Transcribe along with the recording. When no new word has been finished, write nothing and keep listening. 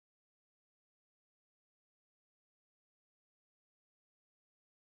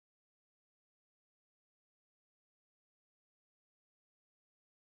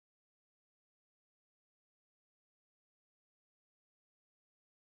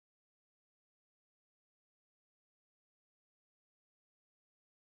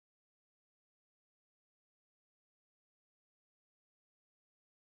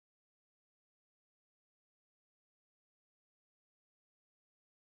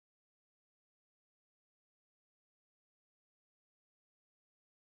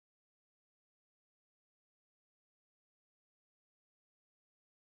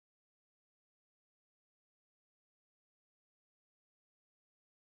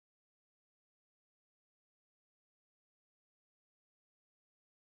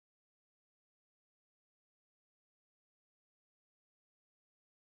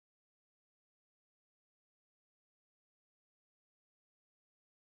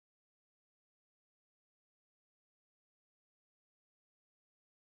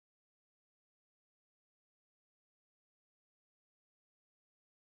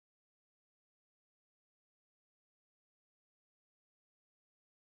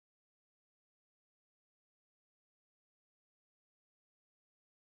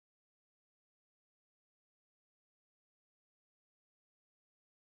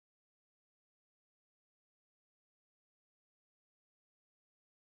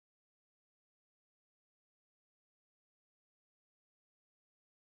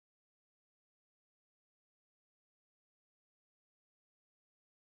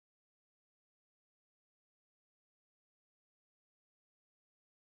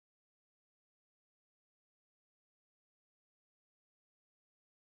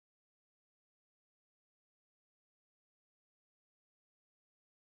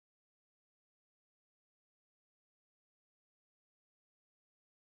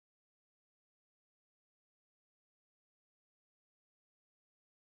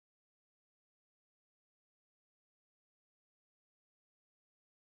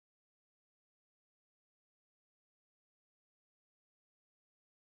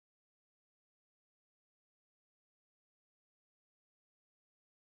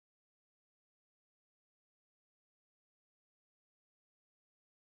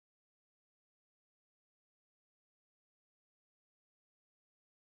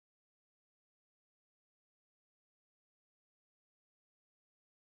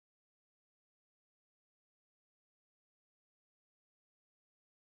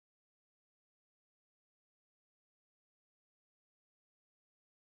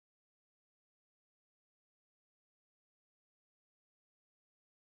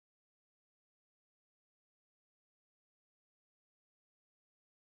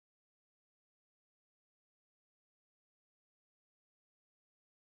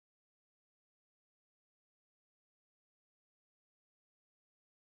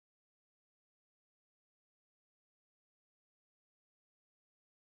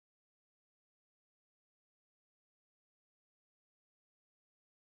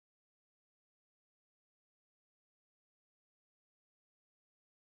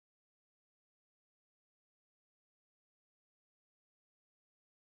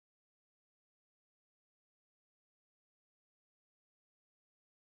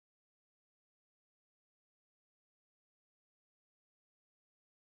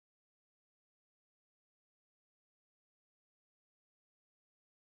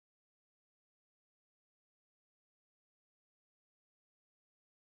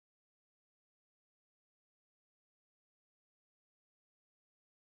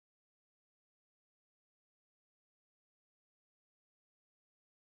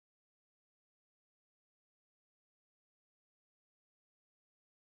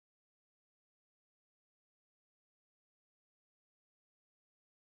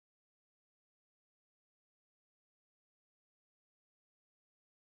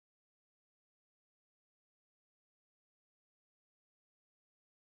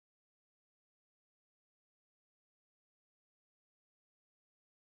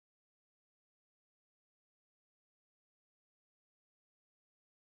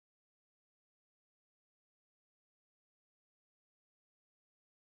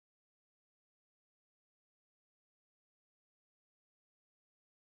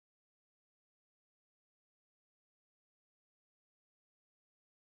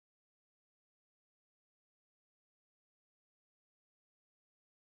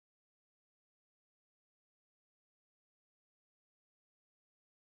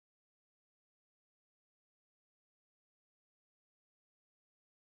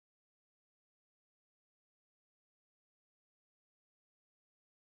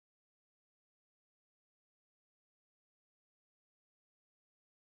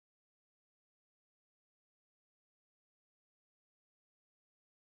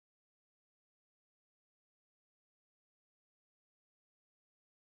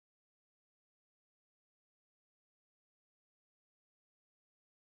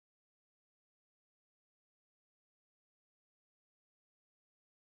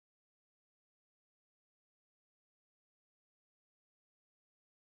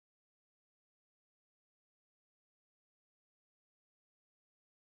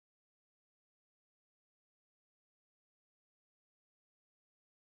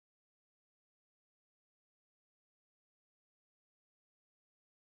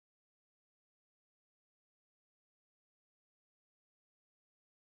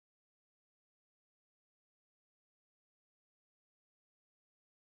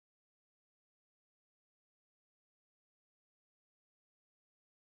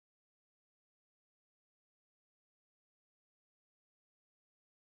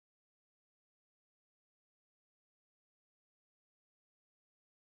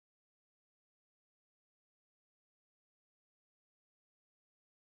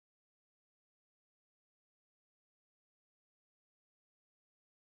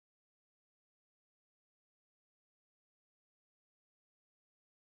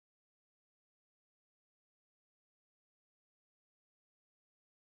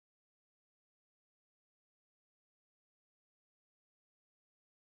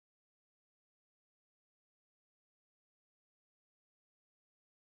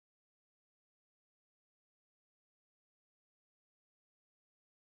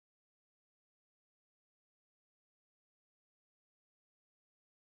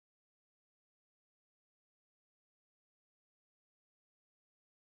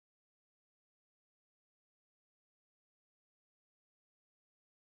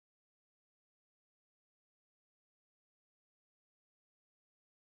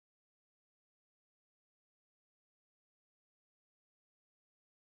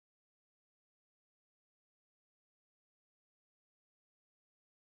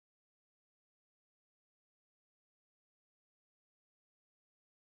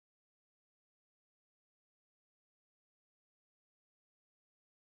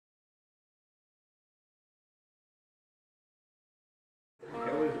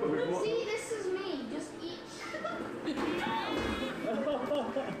See, this is me. Just eat.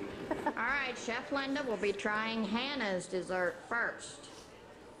 All right, Chef Linda will be trying Hannah's dessert first.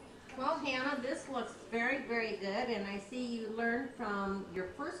 Well, Hannah, this looks very, very good, and I see you learned from your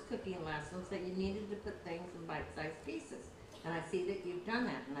first cooking lessons that you needed to put things in bite-sized pieces. And I see that you've done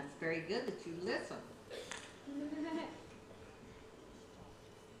that, and that's very good that you listen.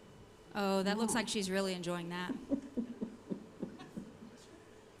 Oh, that looks like she's really enjoying that.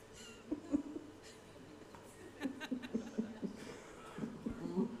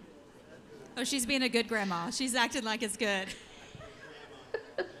 Oh, she's being a good grandma. She's acting like it's good.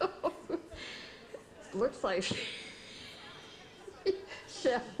 Looks like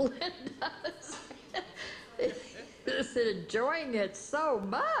Chef Linda is enjoying it so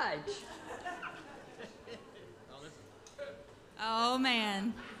much. Oh,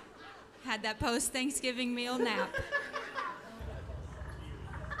 man. Had that post-Thanksgiving meal nap.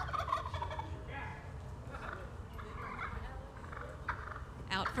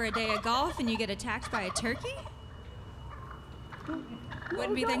 Out for a day of golf and you get attacked by a turkey?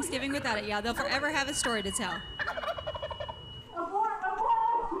 Wouldn't be Thanksgiving without it. Yeah, they'll forever have a story to tell.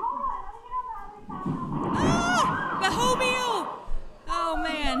 Ah, the whole meal! Oh,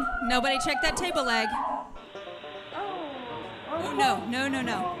 man. Nobody checked that table leg. Oh, no, no, no,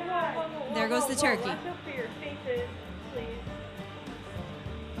 no. There goes the turkey. Watch out for your faces, please.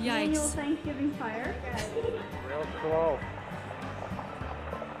 Yikes. Thanksgiving fire. Real slow.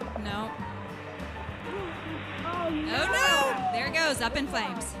 No. Oh, no. Oh, no! There it goes, up in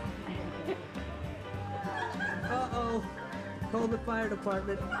flames. Uh-oh. Call the fire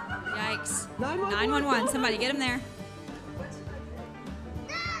department. Yikes. 911. 911, somebody get him there.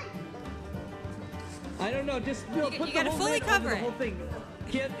 I don't know, just You put gotta the whole fully lid over cover the it. whole thing.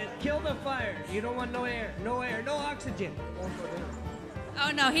 Kill the fire. You don't want no air, no oxygen.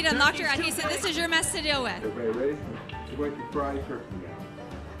 Oh, no, he done locked her out. He said, this is your mess to deal with. Everybody ready? We're going to fry turkey now.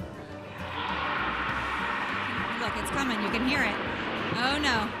 Look, it's coming. You can hear it. Oh,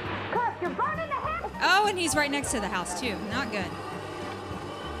 no. Cook, you're burning the house. Oh, and he's right next to the house, too. Not good.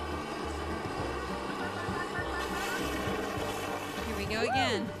 Here we go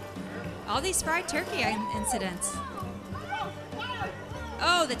again. All these fried turkey incidents.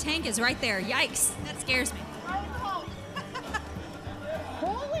 Oh, the tank is right there. Yikes. That scares me.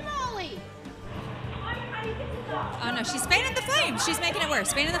 Holy moly. Oh, no, she's fanning the flames. She's making it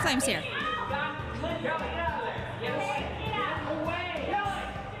worse. Fanning the flames here.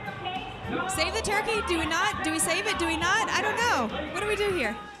 Save the turkey? Do we not? Do we save it? Do we not? I don't know. What do we do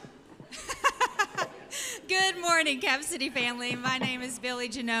here? Good morning, Cap City family. My name is Billy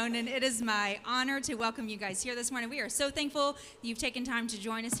Janone, and it is my honor to welcome you guys here this morning. We are so thankful you've taken time to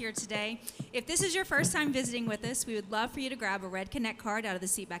join us here today. If this is your first time visiting with us, we would love for you to grab a red Connect card out of the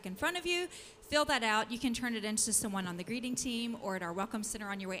seat back in front of you. Fill that out. You can turn it into someone on the greeting team or at our welcome center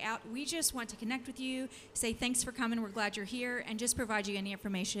on your way out. We just want to connect with you, say thanks for coming, we're glad you're here, and just provide you any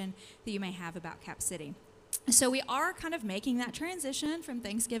information that you may have about Cap City. So we are kind of making that transition from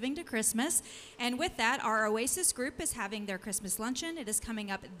Thanksgiving to Christmas. And with that, our Oasis group is having their Christmas luncheon. It is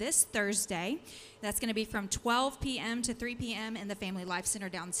coming up this Thursday. That's going to be from 12 p.m. to 3 p.m. in the Family Life Center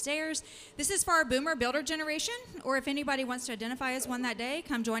downstairs. This is for our boomer builder generation, or if anybody wants to identify as one that day,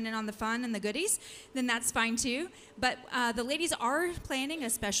 come join in on the fun and the goodies, then that's fine too. But the ladies are planning a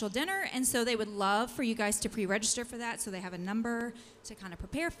special dinner, and so they would love for you guys to pre-register for that so they have a number to kind of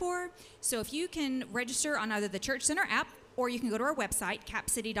prepare for. So if you can register on either the Church Center app, or you can go to our website,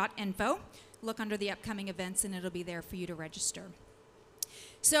 capcity.info, look under the upcoming events, and it'll be there for you to register.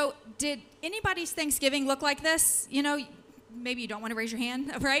 So did anybody's Thanksgiving look like this? You know, maybe you don't want to raise your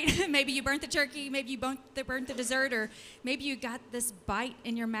hand, right? Maybe you burnt the turkey, maybe you burnt the dessert, or maybe you got this bite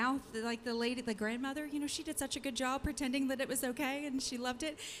in your mouth, like the lady, the grandmother, you know, she did such a good job pretending that it was okay and she loved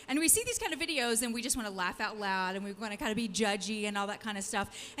it. And we see these kind of videos and we just want to laugh out loud and we want to kind of be judgy and all that kind of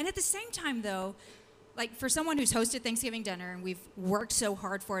stuff. And at the same time though, like for someone who's hosted Thanksgiving dinner and we've worked so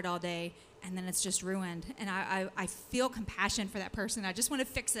hard for it all day, and then it's just ruined. And I feel compassion for that person. I just want to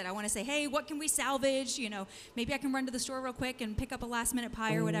fix it. I want to say, hey, what can we salvage? You know, maybe I can run to the store real quick and pick up a last-minute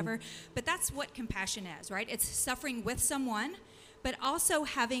pie or whatever. But that's what compassion is, right? It's suffering with someone, but also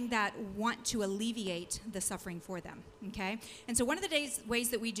having that want to alleviate the suffering for them, okay? And so one of the ways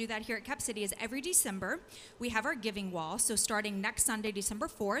that we do that here at Cap City is every December, we have our giving wall. So starting next Sunday, December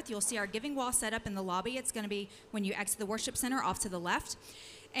 4th, you'll see our giving wall set up in the lobby. It's going to be when you exit the worship center off to the left.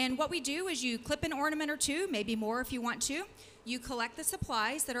 And what we do is you clip an ornament or two, maybe more if you want to, You collect the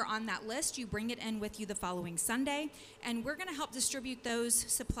supplies that are on that list, you bring it in with you the following Sunday, and we're going to help distribute those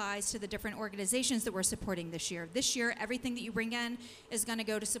supplies to the different organizations that we're supporting this year. This year, everything that you bring in is going to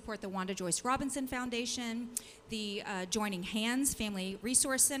go to support the Wanda Joyce Robinson Foundation, the Joining Hands Family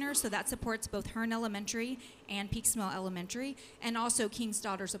Resource Center, so that supports both Hearn Elementary and Peaksmill Elementary, and also King's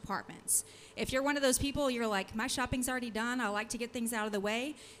Daughters Apartments. If you're one of those people, you're like, my shopping's already done, I like to get things out of the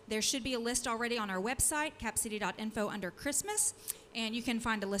way, there should be a list already on our website, capcity.info, under Christmas, and you can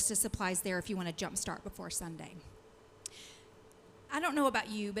find a list of supplies there if you want to jumpstart before Sunday. I don't know about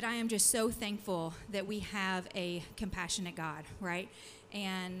you, but I am just so thankful that we have a compassionate God, right?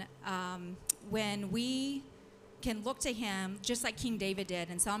 And when we can look to him, just like King David did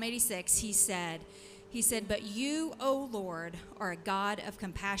in Psalm 86, he said, but you, O Lord, are a God of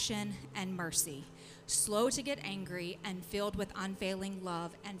compassion and mercy, slow to get angry and filled with unfailing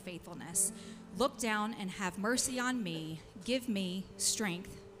love and faithfulness. Look down and have mercy on me. Give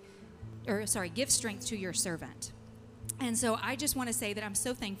strength to your servant. And so I just want to say that I'm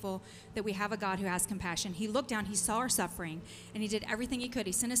so thankful that we have a God who has compassion. He looked down, he saw our suffering, and he did everything he could.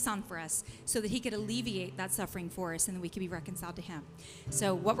 He sent his son for us so that he could alleviate that suffering for us and that we could be reconciled to him.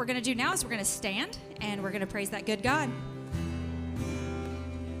 So what we're going to do now is we're going to stand and we're going to praise that good God.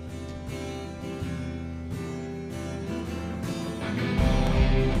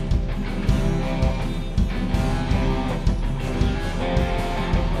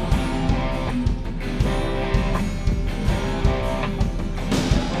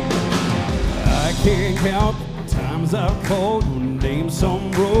 Can't count the times I've called your name some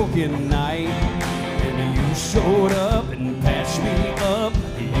broken night, and you showed up and patched me up.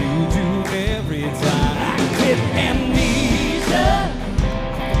 You do every time. I get amnesia,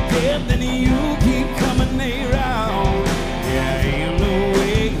 forget, then you keep coming around. Yeah, ain't no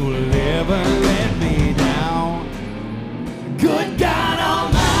way you'll ever let me down. Good God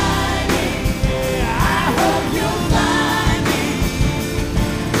Almighty, I hope you'll find me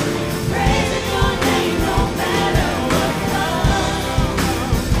praising your name no matter what comes.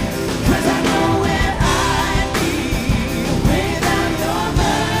 'Cause I know where I'd be without your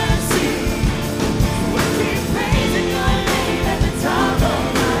mercy. So I keep praising your name at the top of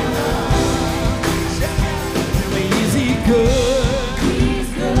my lungs. Tell me, is he good? He's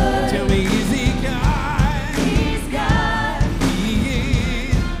good. Tell me, is he kind? He's God. He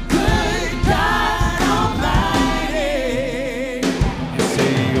is good God Almighty. You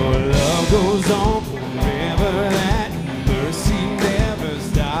say your love goes on forever, that mercy never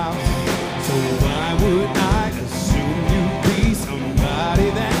stops. So why would I assume you'd be somebody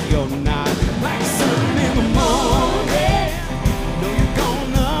that you're not? Like sun in the morning, know you're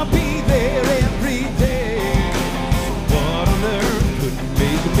gonna be there every day. So what on earth could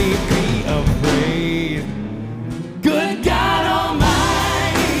make me be afraid? Good God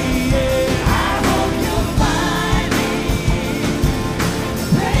Almighty, yeah, I hope you'll find me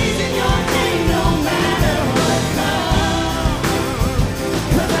praising your name no matter what comes.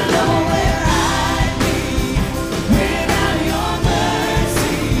 'Cause I know where I'd be without your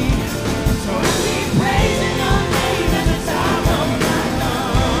mercy. So I keep praising your name at the top of my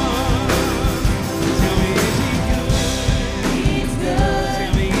lungs. Tell me, is he good? He's good.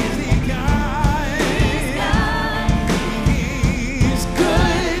 Tell me, is he kind? He's kind. He's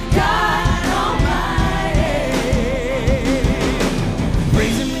good God Almighty.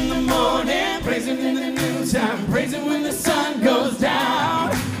 Praise him in the morning, praise him in the noontime, praise him when the sun goes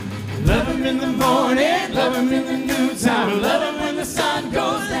down. Love him in the morning, love him in the noontime, love him when the sun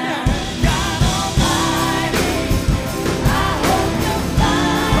goes down. God Almighty, I hope you'll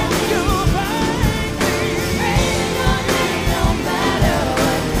find me praising your name no matter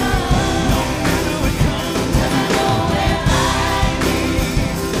what comes. 'Cause I know where I'd be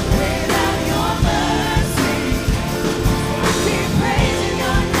without your mercy. So I keep praising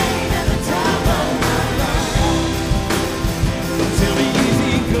your name at the top of my lungs. Tell me, is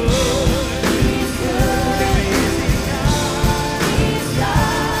he good? He's good. Tell me, is he kind? He's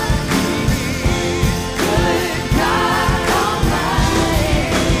God. Good God Almighty.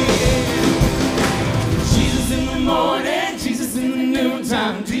 Jesus in the morning, Jesus in the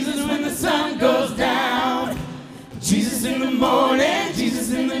noontime, Jesus when the sun goes down. Jesus in the morning,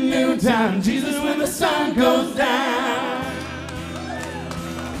 Jesus in the noontime, Jesus when the sun goes down.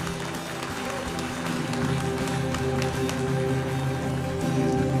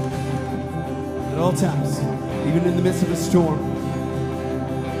 At all times, even in the midst of a storm,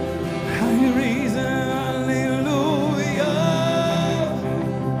 I raise a hallelujah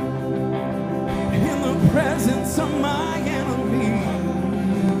in the presence of my enemy.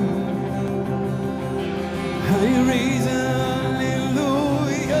 I raise a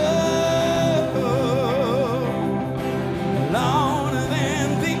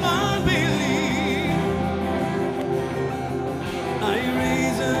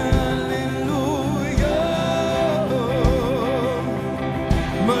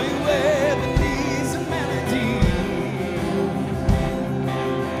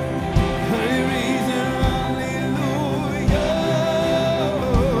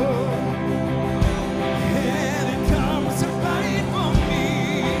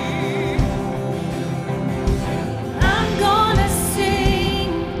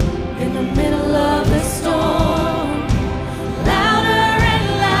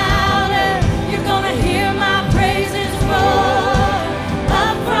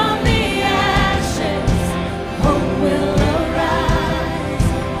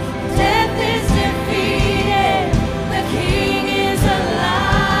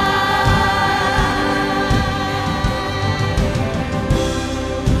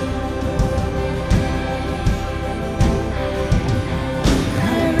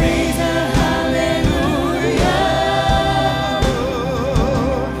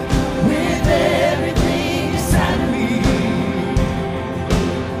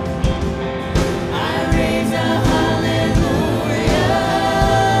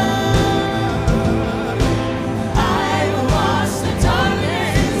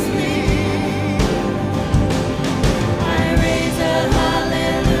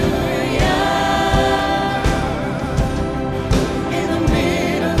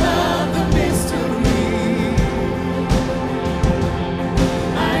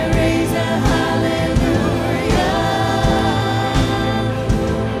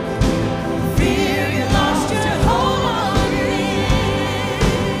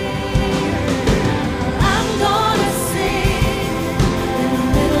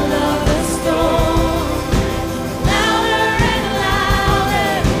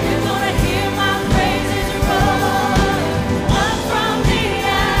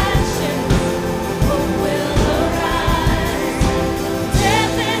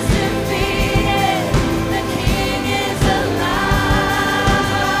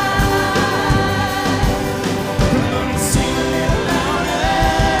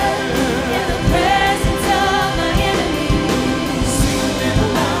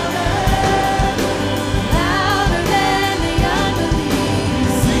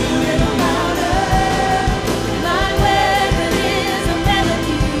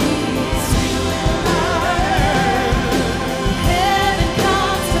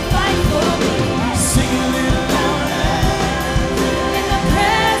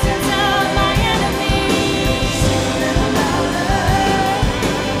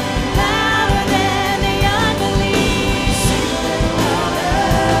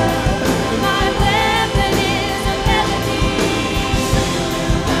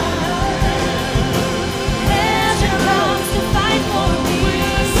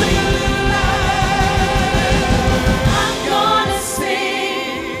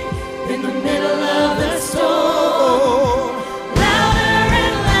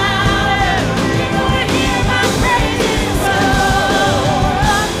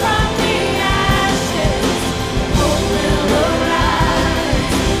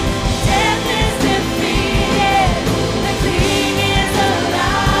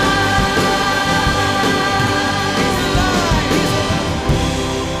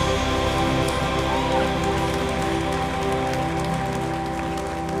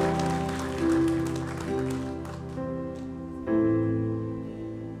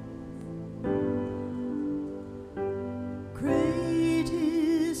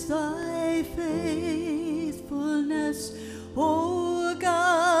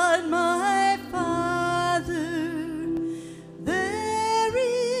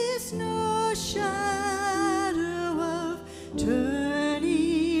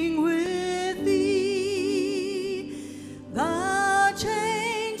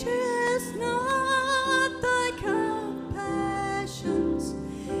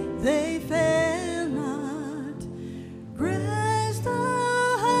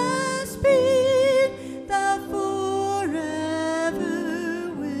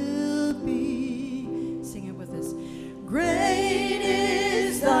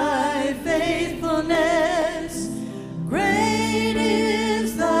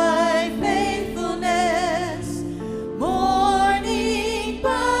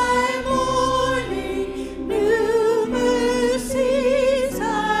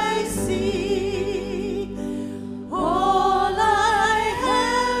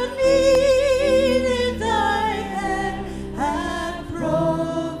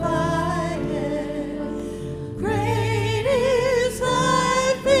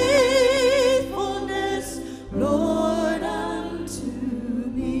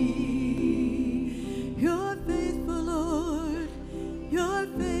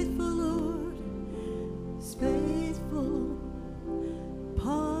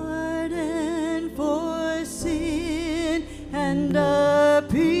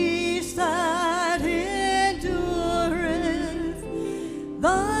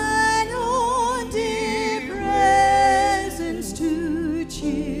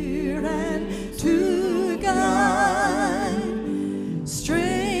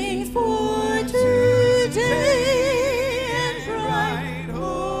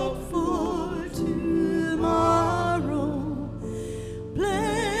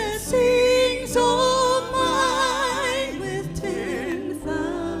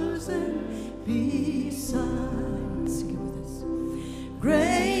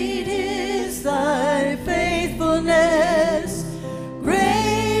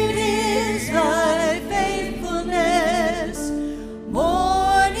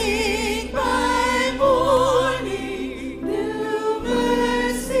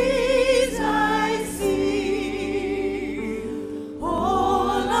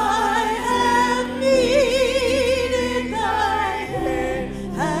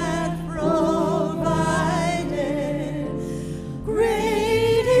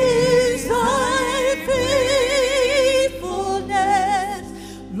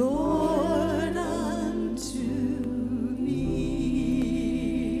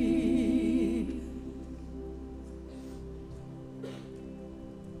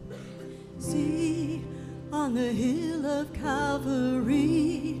on the hill of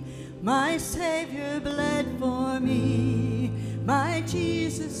Calvary, my Savior bled for me, my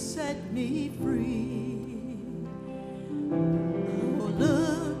Jesus set me free. Oh,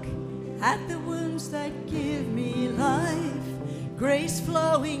 look at the wounds that give me life, grace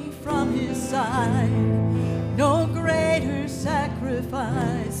flowing from his side, no greater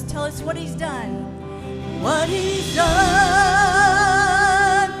sacrifice. Tell us what he's done. What he's done,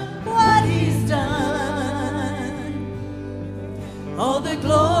 what he's done. All the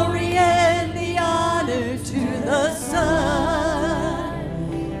glory and the honor to the Son.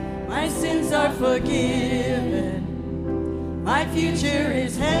 My sins are forgiven, my future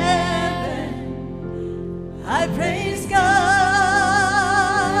is heaven. I praise God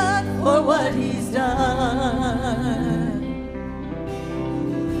for what he's done.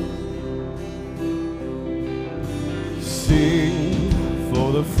 Sing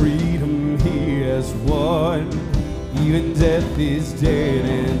for the freedom he has won. Even death is dead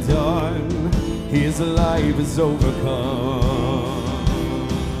and done. His life is overcome.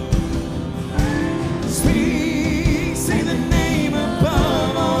 Speak, say the name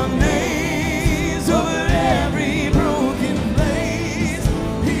above all names, over every broken place.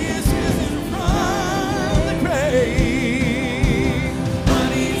 He is risen from the grave.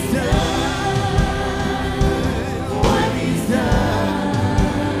 What he's done, what he's done.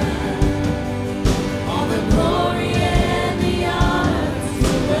 All the glory and the honor to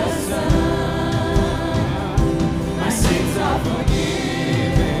the Son. My sins are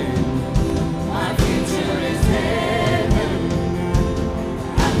forgiven, my future is heaven.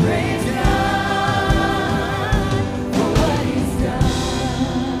 I praise God for what he's done.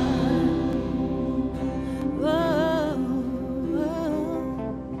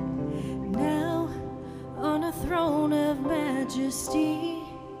 Now on a throne of majesty,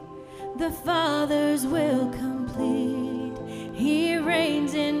 the Father's will complete. He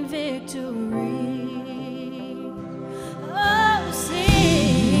reigns in victory. Oh,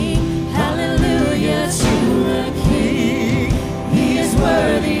 sing hallelujah to the King. He is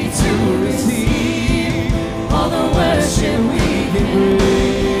worthy to receive all the worship we can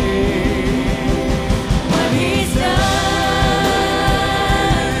bring. What he's done,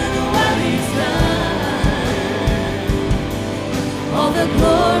 what he's done. All the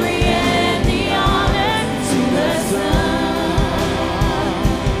glory and the honor to the Son.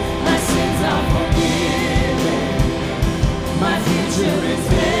 My sins are forgiven, my future is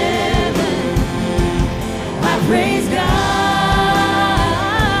heaven. I praise God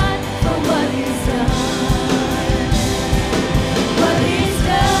for what he's done. What he's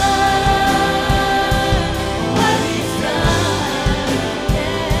done, what he's done,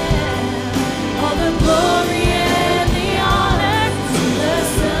 yeah. All the glory and the honor to the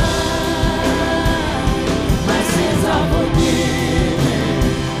Son. My sins are forgiven,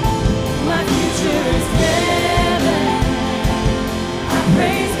 my future is heaven. I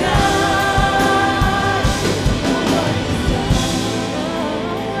praise God for what he's done.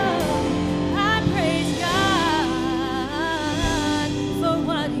 I praise God for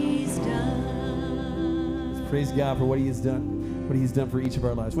what he's done. Praise God for what he has done, what he's done for each of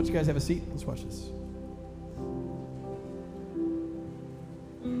our lives. Why don't you guys have a seat? Let's watch this.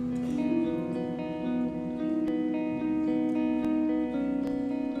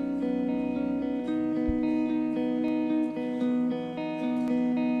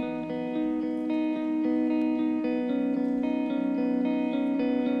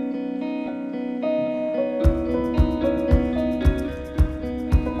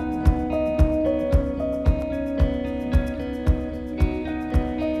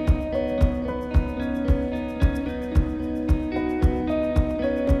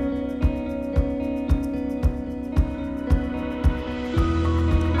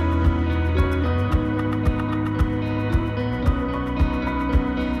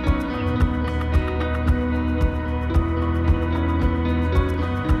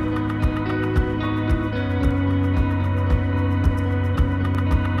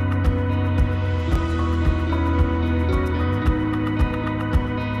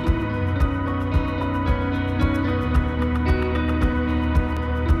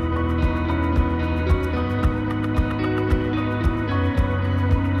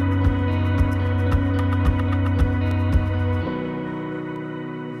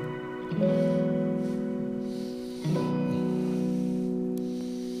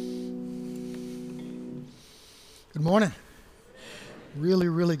 Good morning.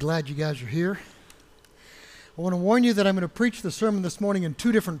 Really glad you guys are here. I want to warn you that I'm going to preach the sermon this morning in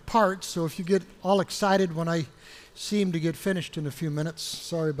two different parts, so if you get all excited when I seem to get finished in a few minutes,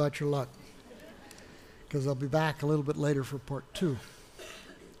 sorry about your luck. because I'll be back a little bit later for part 2.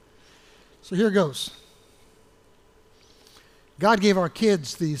 So here goes. God gave our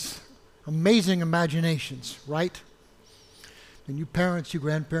kids these amazing imaginations, right? And you parents, you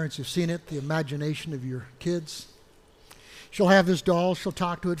grandparents, you've seen it, the imagination of your kids. She'll have this doll, she'll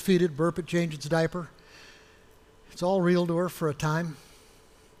talk to it, feed it, burp it, change its diaper. It's all real to her for a time.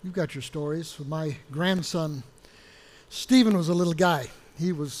 You've got your stories. With my grandson, Stephen was a little guy.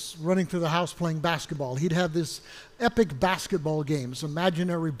 He was running through the house playing basketball. He'd have this epic basketball games,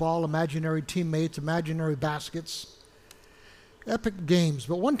 imaginary ball, imaginary teammates, imaginary baskets. Epic games.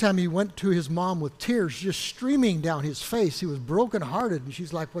 But one time he went to his mom with tears just streaming down his face. He was brokenhearted, and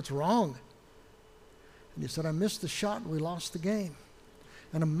she's like, "What's wrong?" And he said, "I missed the shot and we lost the game."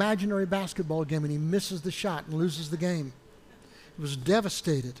 An imaginary basketball game, and he misses the shot and loses the game. He was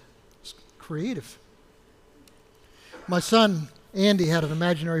devastated. It's creative. My son, Andy, had an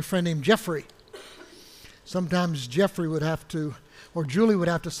imaginary friend named Jeffrey. Sometimes Jeffrey would have to, or Julie would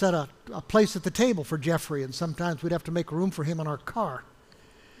have to set a place at the table for Jeffrey, and sometimes we'd have to make room for him in our car.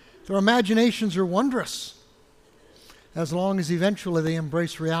 Their imaginations are wondrous, as long as eventually they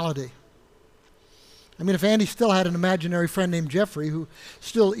embrace reality. I mean, if Andy still had an imaginary friend named Jeffrey who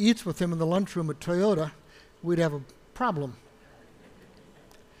still eats with him in the lunchroom at Toyota, we'd have a problem.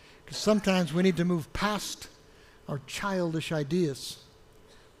 Because sometimes we need to move past our childish ideas,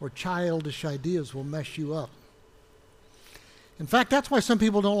 or childish ideas will mess you up. In fact, that's why some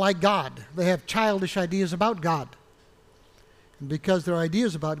people don't like God. They have childish ideas about God. And because their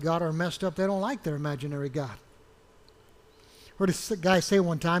ideas about God are messed up, they don't like their imaginary God. I heard a guy say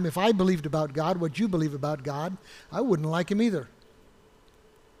one time, if I believed about God what you believe about God, I wouldn't like him either.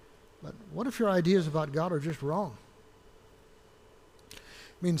 But what if your ideas about God are just wrong?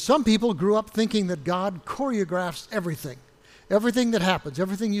 I mean, some people grew up thinking that God choreographs everything. Everything that happens,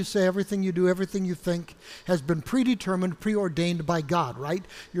 everything you say, everything you do, everything you think has been predetermined, preordained by God, right?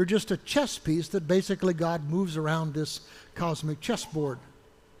 You're just a chess piece that basically God moves around this cosmic chessboard.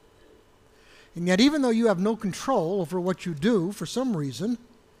 And yet, even though you have no control over what you do for some reason,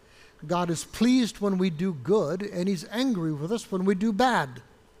 God is pleased when we do good, and He's angry with us when we do bad,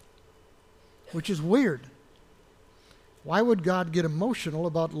 which is weird. Why would God get emotional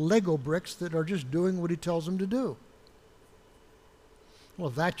about Lego bricks that are just doing what He tells them to do? Well,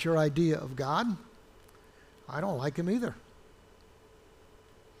 if that's your idea of God, I don't like Him either.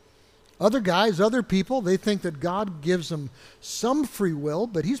 Other guys, other people, they think that God gives them some free will,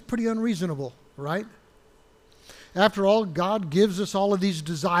 but He's pretty unreasonable, right? After all, God gives us all of these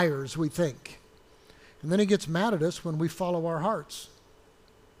desires, we think. And then He gets mad at us when we follow our hearts.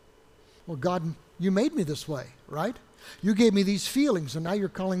 Well, God, you made me this way, right? You gave me these feelings, and now you're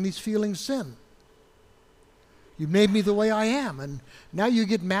calling these feelings sin. You made me the way I am, and now you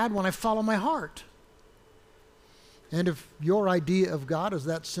get mad when I follow my heart. And if your idea of God is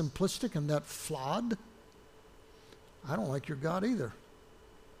that simplistic and that flawed, I don't like your God either.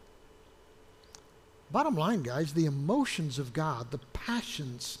 Bottom line, guys, the emotions of God, the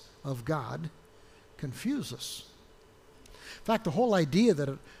passions of God, confuse us. In fact, the whole idea that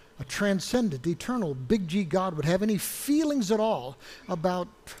a transcendent, eternal, big G God would have any feelings at all about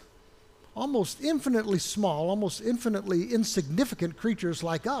almost infinitely small, almost infinitely insignificant creatures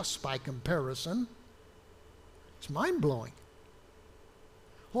like us by comparison, it's mind-blowing.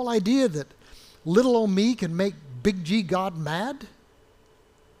 Whole idea that little old me can make big G God mad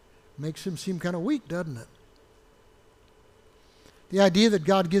makes Him seem kind of weak, doesn't it? The idea that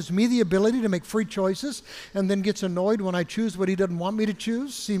God gives me the ability to make free choices and then gets annoyed when I choose what He doesn't want me to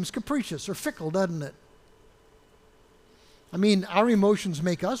choose seems capricious or fickle, doesn't it? I mean, our emotions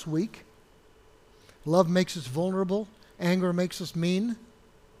make us weak. Love makes us vulnerable. Anger makes us mean.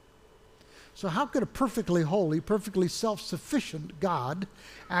 So how could a perfectly holy, perfectly self-sufficient God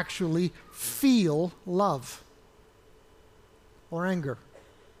actually feel love or anger?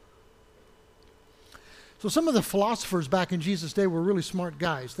 So some of the philosophers back in Jesus' day were really smart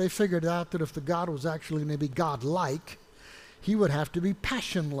guys. They figured out that if the God was actually going to be God-like, He would have to be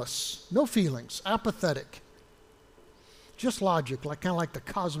passionless, no feelings, apathetic. Just logic, kind of like the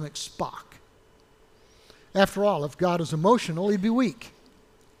cosmic Spock. After all, if God is emotional, He'd be weak.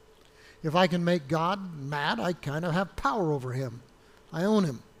 If I can make God mad, I kind of have power over Him. I own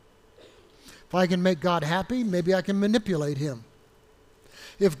Him. If I can make God happy, maybe I can manipulate Him.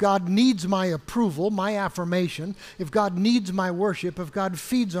 If God needs my approval, my affirmation, if God needs my worship, if God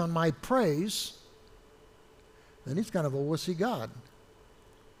feeds on my praise, then He's kind of a wussy God.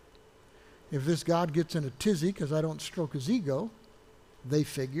 If this God gets in a tizzy because I don't stroke His ego, they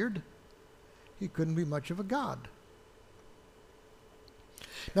figured, He couldn't be much of a God.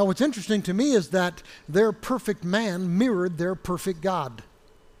 Now, what's interesting to me is that their perfect man mirrored their perfect God.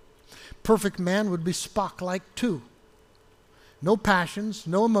 Perfect man would be Spock-like too. No passions,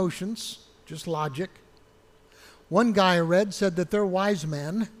 no emotions, just logic. One guy I read said that their wise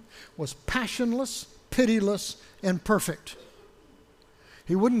man was passionless, pitiless, and perfect.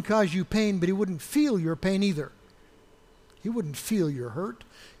 He wouldn't cause you pain, but he wouldn't feel your pain either. He wouldn't feel your hurt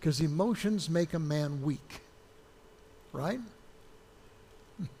because emotions make a man weak. Right?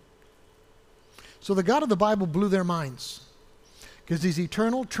 So the God of the Bible blew their minds because he's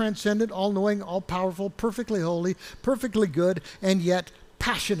eternal, transcendent, all-knowing, all-powerful, perfectly holy, perfectly good, and yet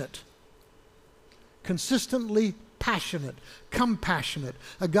passionate. Consistently passionate, compassionate,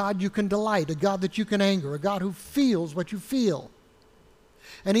 a God you can delight, a God that you can anger, a God who feels what you feel.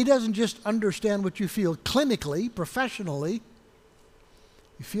 And he doesn't just understand what you feel clinically, professionally,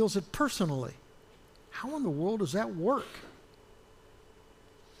 he feels it personally. How in the world does that work?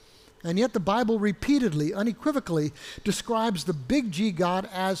 And yet the Bible repeatedly, unequivocally describes the big G God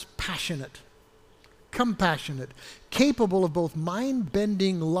as passionate, compassionate, capable of both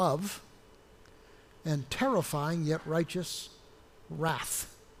mind-bending love and terrifying yet righteous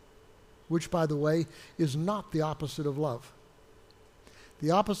wrath, which, by the way, is not the opposite of love. The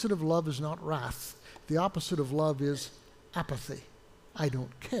opposite of love is not wrath. The opposite of love is apathy. I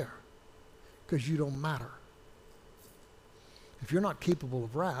don't care because you don't matter. If you're not capable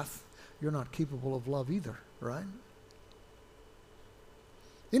of wrath, you're not capable of love either, right?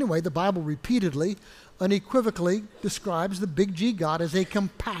 Anyway, the Bible repeatedly, unequivocally describes the big G God as a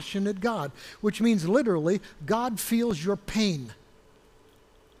compassionate God, which means literally God feels your pain.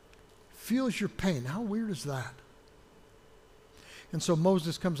 Feels your pain. How weird is that? And so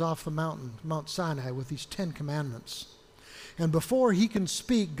Moses comes off the mountain, Mount Sinai, with these 10 commandments. And before he can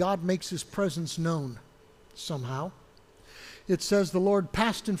speak, God makes his presence known somehow. It says the Lord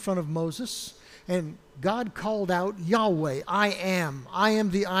passed in front of Moses, and God called out, Yahweh, I am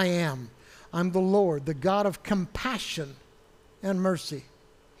the I am. I'm the Lord, the God of compassion and mercy.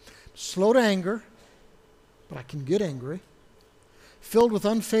 Slow to anger, but I can get angry. Filled with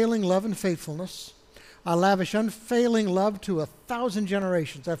unfailing love and faithfulness. I lavish unfailing love to 1,000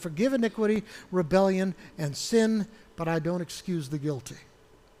 generations. I forgive iniquity, rebellion, and sin, but I don't excuse the guilty.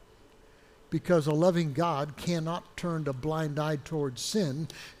 Because a loving God cannot turn a blind eye towards sin,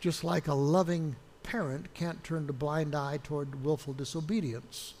 just like a loving parent can't turn a blind eye toward willful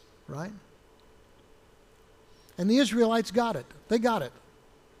disobedience, right? And the Israelites got it. They got it.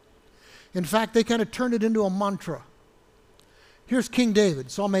 In fact, they kind of turned it into a mantra. Here's King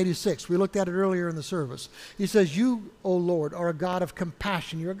David, Psalm 86. We looked at it earlier in the service. He says, you, O Lord, are a God of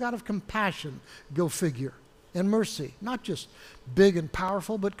compassion. You're a God of compassion, go figure, and mercy. Not just big and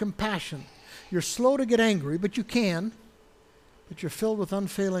powerful, but compassion. You're slow to get angry, but you can. But you're filled with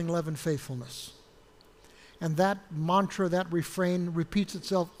unfailing love and faithfulness. And that mantra, that refrain repeats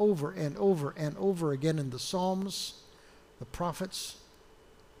itself over and over and over again in the Psalms, the prophets.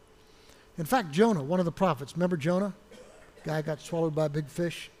 In fact, Jonah, one of the prophets, remember Jonah? Guy got swallowed by a big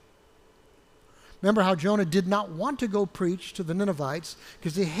fish. Remember how Jonah did not want to go preach to the Ninevites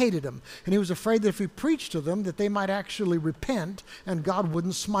because he hated them. And he was afraid that if he preached to them that they might actually repent and God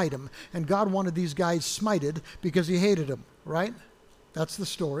wouldn't smite them. And God wanted these guys smited because he hated them, right? That's the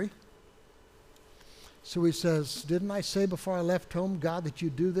story. So he says, didn't I say before I left home, God, that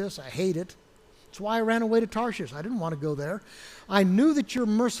you'd do this? I hate it. That's why I ran away to Tarshish. I didn't want to go there. I knew that you're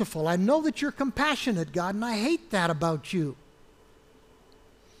merciful. I know that you're compassionate, God, and I hate that about you.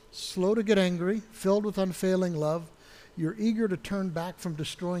 Slow to get angry, filled with unfailing love. You're eager to turn back from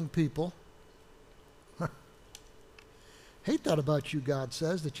destroying people. Hate that about you, God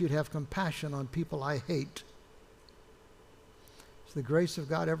says, that you'd have compassion on people I hate. Is the grace of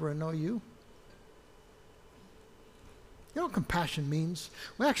God ever know you? You know what compassion means?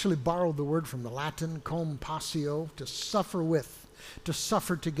 We actually borrowed the word from the Latin, compassio, to suffer with, to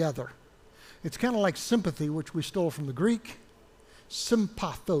suffer together. It's kind of like sympathy, which we stole from the Greek.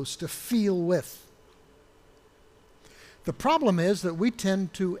 Sympathos, to feel with. The problem is that we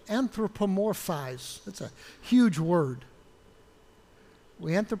tend to anthropomorphize. That's a huge word.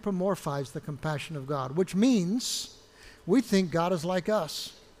 We anthropomorphize the compassion of God, which means we think God is like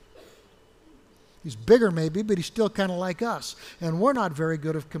us. He's bigger maybe, but he's still kind of like us. And we're not very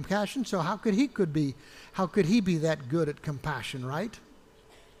good at compassion, so how could he be that good at compassion, right?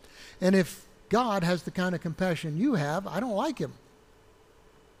 And if God has the kind of compassion you have, I don't like him.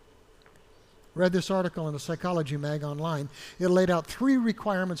 Read this article in a Psychology Mag online. It laid out 3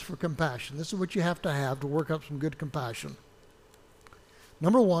 requirements for compassion. This is what you have to work up some good compassion.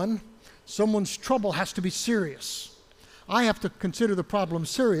 Number 1, someone's trouble has to be serious. I have to consider the problem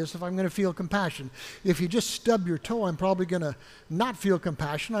serious if I'm going to feel compassion. If you just stub your toe, I'm probably going to not feel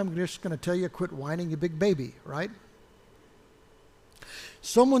compassion. I'm just going to tell you, quit whining, you big baby, right?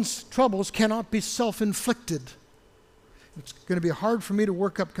 Someone's troubles cannot be self-inflicted. It's going to be hard for me to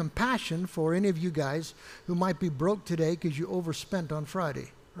work up compassion for any of you guys who might be broke today because you overspent on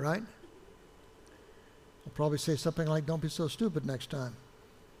Friday, right? I'll probably say something like, don't be so stupid next time.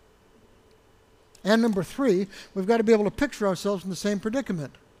 And number 3, we've got to be able to picture ourselves in the same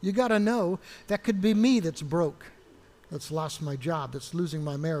predicament. You got to know that could be me that's broke, that's lost my job, that's losing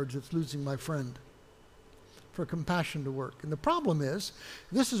my marriage, that's losing my friend. For compassion to work. And the problem is,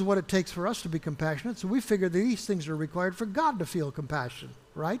 this is what it takes for us to be compassionate, so we figure that these things are required for God to feel compassion,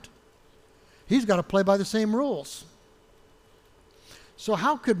 right? He's got to play by the same rules. So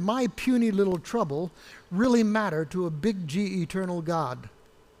how could my puny little trouble really matter to a big G eternal God?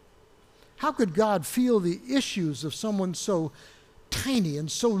 How could God feel the issues of someone so tiny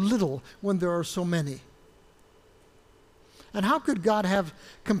and so little when there are so many? And how could God have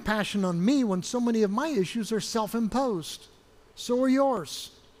compassion on me when so many of my issues are self-imposed? So are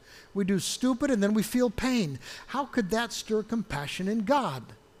yours. We do stupid and then we feel pain. How could that stir compassion in God?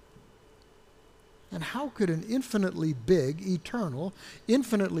 And how could an infinitely big, eternal,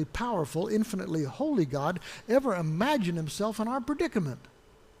 infinitely powerful, infinitely holy God ever imagine himself in our predicament?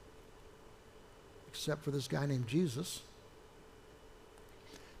 Except for this guy named Jesus.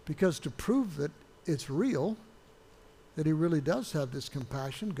 Because to prove that it's real, that he really does have this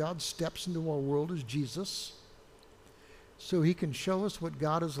compassion, God steps into our world as Jesus so he can show us what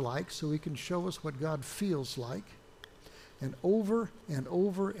God is like, so he can show us what God feels like. And over and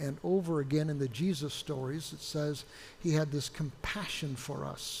over and over again in the Jesus stories, it says he had this compassion for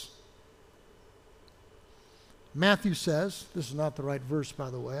us. Matthew says, this is not the right verse, by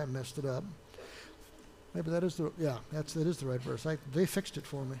the way, I messed it up. Maybe that is the, yeah, that is the right verse. They fixed it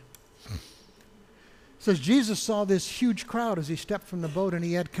for me. It says Jesus saw this huge crowd as he stepped from the boat, and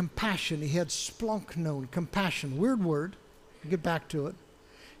he had compassion. He had splunknon, compassion. Weird word. We'll get back to it.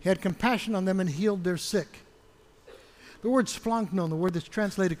 He had compassion on them and healed their sick. The word splunknon, the word that's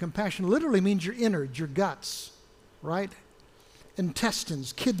translated compassion, literally means your innards, your guts, right?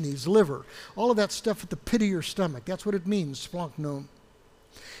 Intestines, kidneys, liver, all of that stuff at the pit of your stomach. That's what it means, splunknon.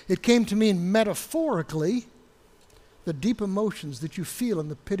 It came to mean metaphorically the deep emotions that you feel in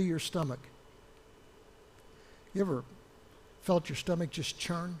the pit of your stomach. You ever felt your stomach just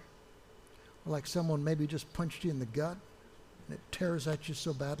churn? Or like someone maybe just punched you in the gut and it tears at you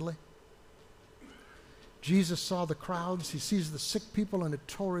so badly? Jesus saw the crowds. He sees the sick people and it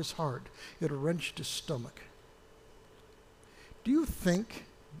tore his heart. It wrenched his stomach. Do you think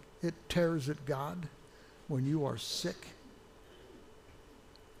it tears at God when you are sick?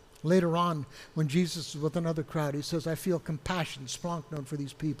 Later on, when Jesus is with another crowd, he says, I feel compassion, splunknon, for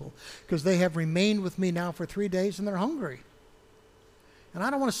these people, because they have remained with me now for 3 days and they're hungry. And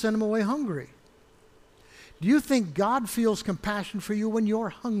I don't want to send them away hungry. Do you think God feels compassion for you when you're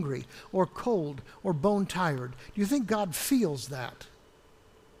hungry or cold or bone tired? Do you think God feels that?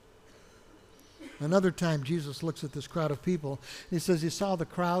 Another time, Jesus looks at this crowd of people, and he says he saw the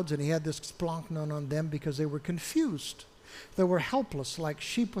crowds and he had this splunknon on them because they were confused. They were helpless, like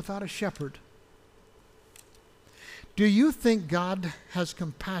sheep without a shepherd. Do you think God has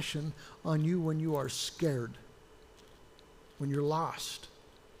compassion on you when you are scared, when you're lost,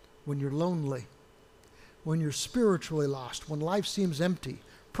 when you're lonely, when you're spiritually lost, when life seems empty,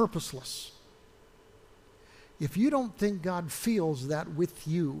 purposeless? If you don't think God feels that with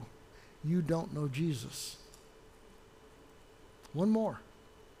you, you don't know Jesus. One more.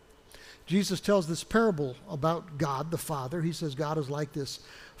 Jesus tells this parable about God, the Father. He says God is like this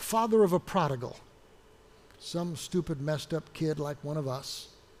father of a prodigal, some stupid, messed up kid like one of us.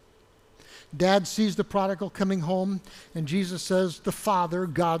 Dad sees the prodigal coming home, and Jesus says the Father,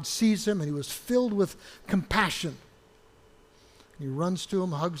 God, sees him, and he was filled with compassion. He runs to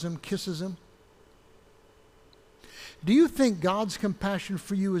him, hugs him, kisses him. Do you think God's compassion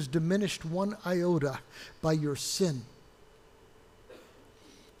for you is diminished one iota by your sin?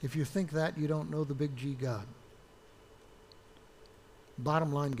 If you think that, you don't know the big G God.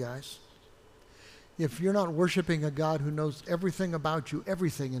 Bottom line, guys, if you're not worshiping a God who knows everything about you,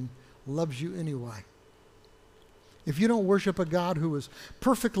 everything, and loves you anyway, if you don't worship a God who is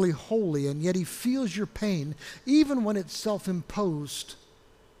perfectly holy and yet he feels your pain even when it's self-imposed,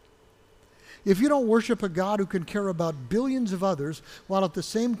 if you don't worship a God who can care about billions of others while at the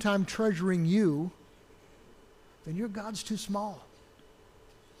same time treasuring you, then your God's too small.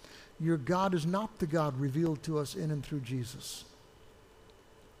 Your God is not the God revealed to us in and through Jesus.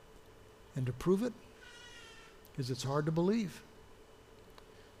 And to prove it, Because it's hard to believe.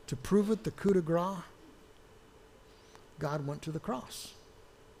 To prove it, the coup de grace, God went to the cross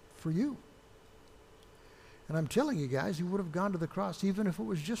for you. And I'm telling you guys, he would have gone to the cross even if it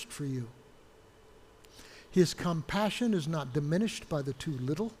was just for you. His compassion is not diminished by the too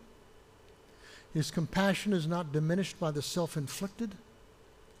little. His compassion is not diminished by the self-inflicted.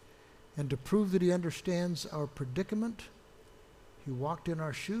 And to prove that he understands our predicament, he walked in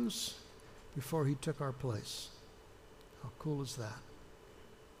our shoes before he took our place. How cool is that?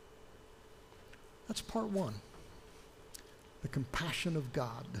 That's part one. The compassion of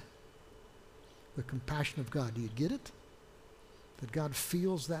God. The compassion of God. Do you get it? That God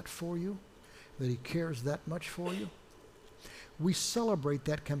feels that for you? That he cares that much for you? We celebrate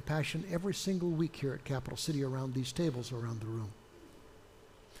that compassion every single week here at Capital City around these tables around the room.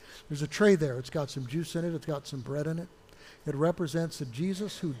 There's a tray there. It's got some juice in it. It's got some bread in it. It represents a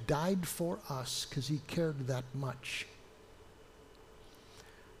Jesus who died for us because he cared that much.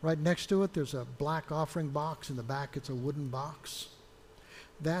 Right next to it, there's a black offering box. In the back, it's a wooden box.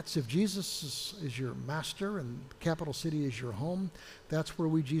 That's if Jesus is your master and Capital City is your home, that's where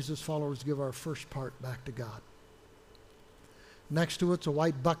we Jesus followers give our first part back to God. Next to it's a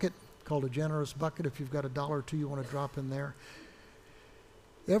white bucket called a generous bucket. If you've got $1 or $2 you want to drop in there.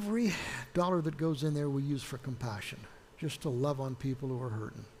 Every dollar that goes in there we use for compassion, just to love on people who are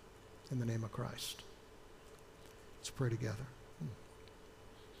hurting in the name of Christ. Let's pray together.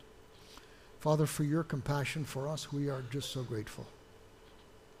 Father, for your compassion for us, we are just so grateful.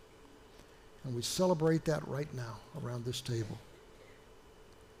 And we celebrate that right now around this table.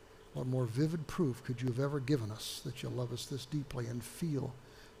 What more vivid proof could you have ever given us that you love us this deeply and feel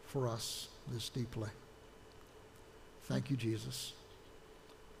for us this deeply? Thank you, Jesus.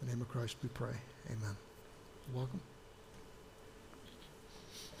 In the name of Christ we pray. Amen. Welcome.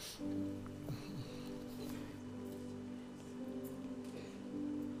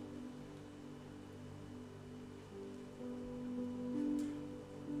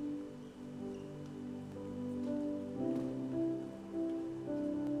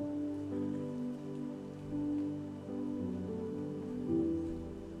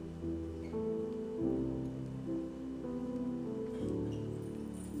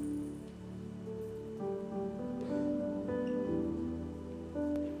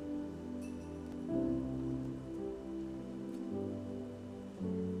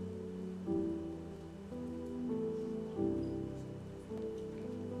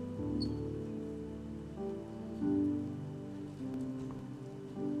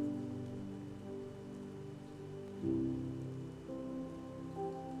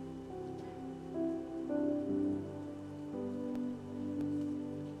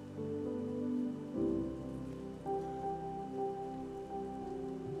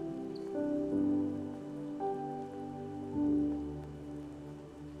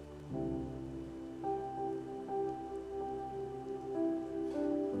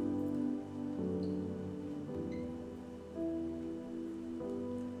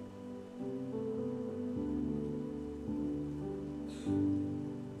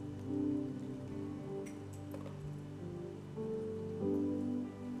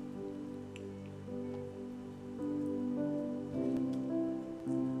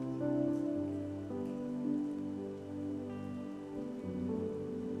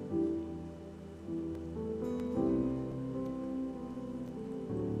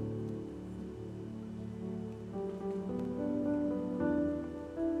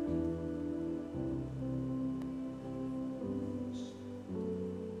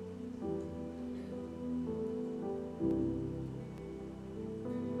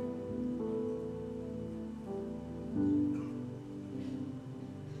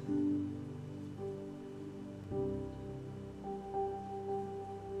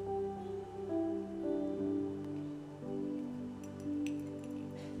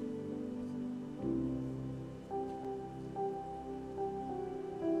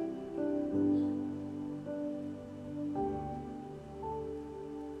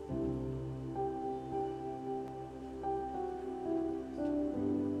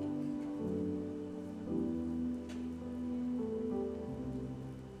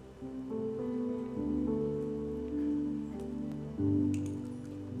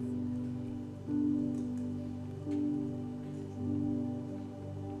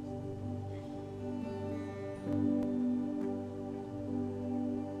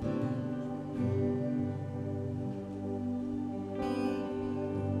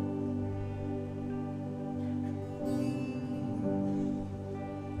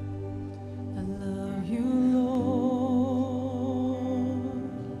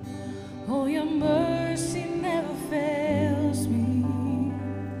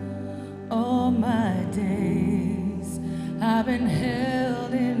 days I've been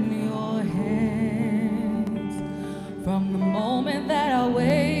held in your hands. From the moment that I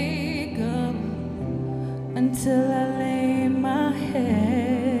wake up until I lay my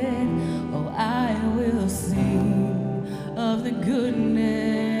head, oh, I will sing of the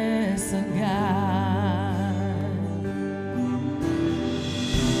goodness of God.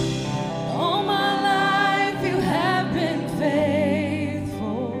 All my life you have been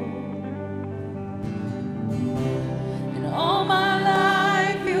faithful, and all my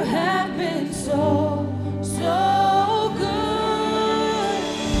life you have been so, so good.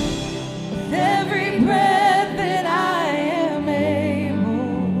 With every breath that I am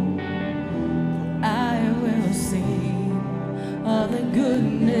able, I will sing of the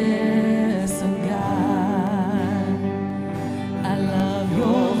goodness of God. I love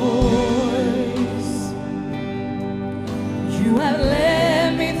your voice. You have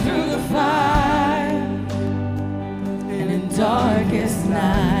led me through the fire, and in darkest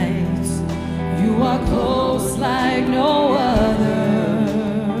nights, you are close like no other.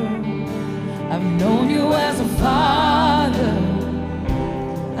 I've known you as a father,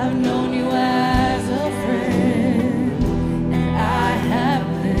 I've known you as a friend, and I have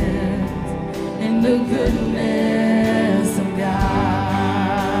lived in the goodness of God.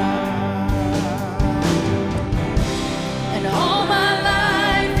 And all my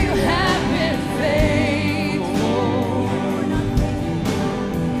life you have been faithful,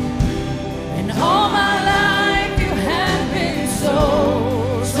 and all my life you have been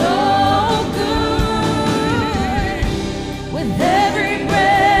so, so good. With every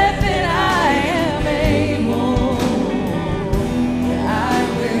breath that I am able, I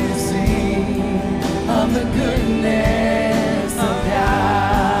will sing of the goodness of God.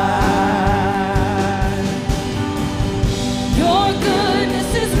 Your goodness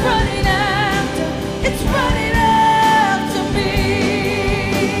is running after, it's running after me.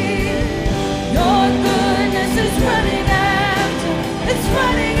 Your goodness is running after, it's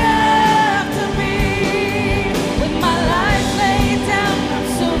running after me. With my life laid down, I'm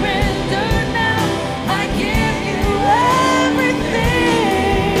surrendered now. I give you everything.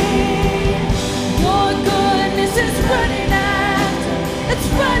 Your goodness is running after, it's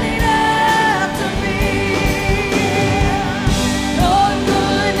running after me. Your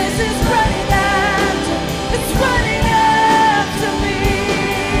goodness is running after, it's running after me.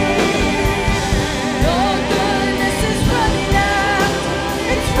 Your goodness is running after,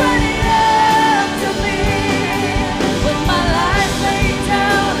 it's running after me. With my life laid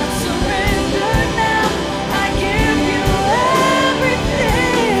down, I'm surrendered now. I give you everything.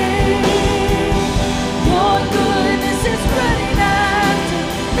 Your goodness is running after,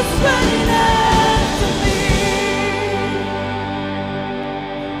 it's running after me.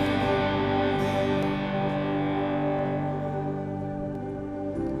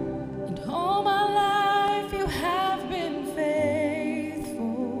 And all my life you have been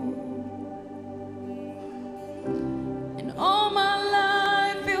faithful, and all my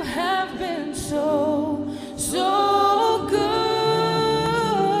life you have been so, so good.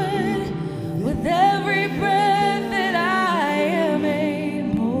 With every breath that I am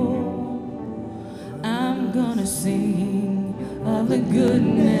able, I'm gonna sing of the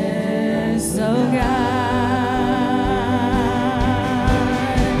goodness of God.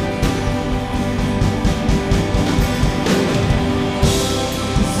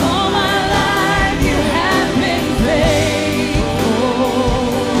 'Cause all my life you have been faithful,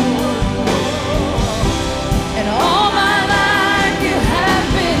 and all my life you have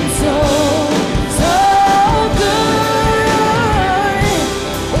been so, so good.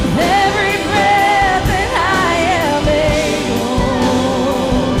 With every breath that I am able,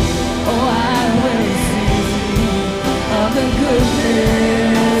 oh, I will sing of the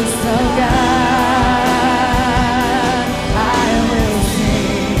goodness of God. I will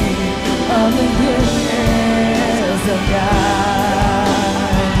sing of the goodness of God.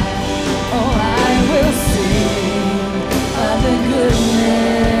 Oh, I will sing of the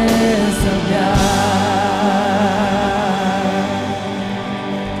goodness of God.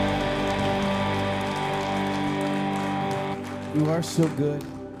 You are so good.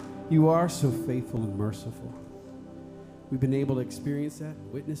 You are so faithful and merciful. We've been able to experience that,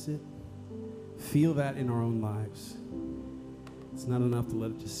 witness it, feel that in our own lives. It's not enough to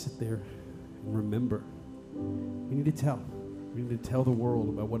let it just sit there and remember. We need to tell. We need to tell the world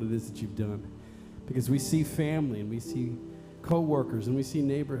about what it is that you've done. Because we see family and we see co-workers and we see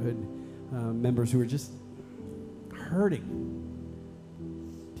neighborhood members who are just hurting.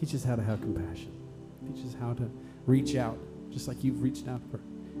 Teach us how to have compassion. Teach us how to reach out, just like you've reached out for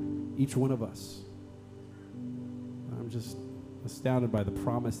each one of us. just astounded by the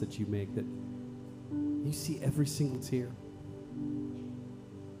promise that you make, that you see every single tear.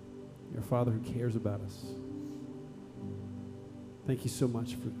 You're a Father who cares about us. Thank you so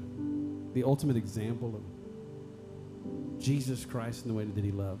much for the ultimate example of Jesus Christ and the way that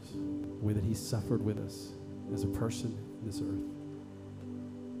he loves, the way that he suffered with us as a person in this earth.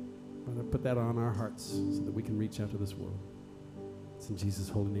 Father, put that on our hearts so that we can reach out to this world. It's in Jesus'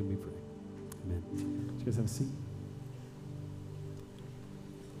 holy name we pray. Amen. Would you guys have a seat?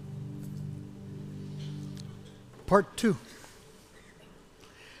 Part 2.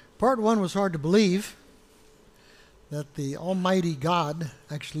 Part 1 was hard to believe that the Almighty God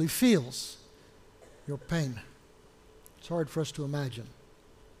actually feels your pain. It's hard for us to imagine.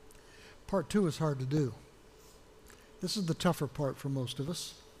 Part 2 is hard to do. This is the tougher part for most of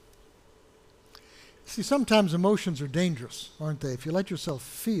us. See, sometimes emotions are dangerous, aren't they? If you let yourself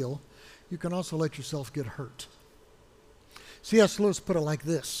feel, you can also let yourself get hurt. C.S. Lewis put it like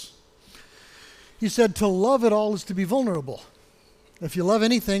this. He said, to love at all is to be vulnerable. If you love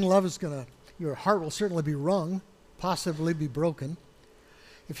anything, your heart will certainly be wrung, possibly be broken.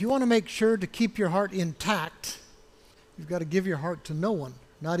 If you want to make sure to keep your heart intact, you've got to give your heart to no one,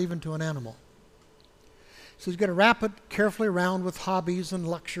 not even to an animal. So you've got to wrap it carefully around with hobbies and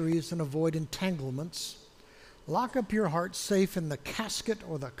luxuries and avoid entanglements. Lock up your heart safe in the casket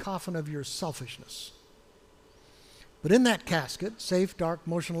or the coffin of your selfishness. But in that casket, safe, dark,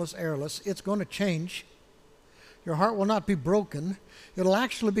 motionless, airless, it's going to change. Your heart will not be broken. It'll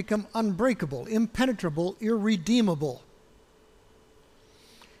actually become unbreakable, impenetrable, irredeemable.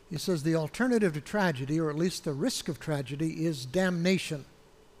 He says the alternative to tragedy, or at least the risk of tragedy, is damnation.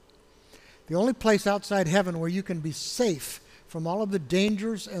 The only place outside heaven where you can be safe from all of the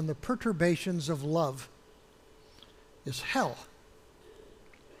dangers and the perturbations of love is hell.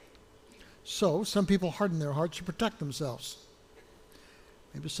 So, some people harden their hearts to protect themselves.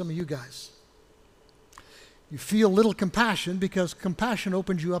 Maybe some of you guys. You feel little compassion because compassion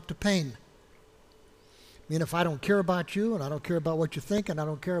opens you up to pain. I mean, if I don't care about you, and I don't care about what you think, and I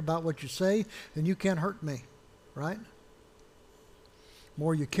don't care about what you say, then you can't hurt me, right? The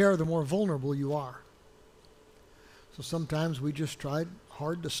more you care, the more vulnerable you are. So sometimes we just try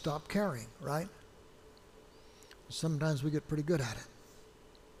hard to stop caring, right? Sometimes we get pretty good at it.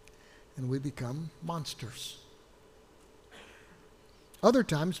 And we become monsters. Other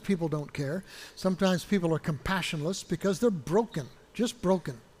times people don't care. Sometimes people are compassionless because they're broken, just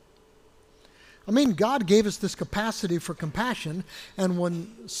broken. I mean, God gave us this capacity for compassion, and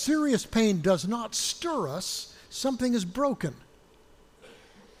when serious pain does not stir us, something is broken.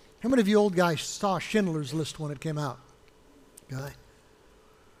 How many of you old guys saw Schindler's List when it came out? Guy.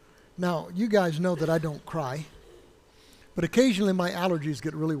 Now, you guys know that I don't cry, but occasionally my allergies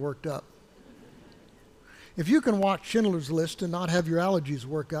get really worked up. If you can watch Schindler's List and not have your allergies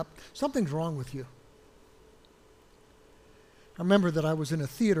work up, something's wrong with you. I remember that I was in a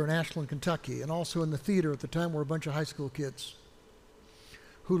theater in Ashland, Kentucky, and also in the theater at the time were a bunch of high school kids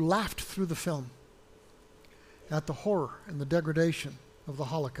who laughed through the film at the horror and the degradation of the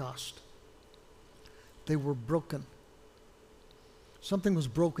Holocaust. They were broken. Something was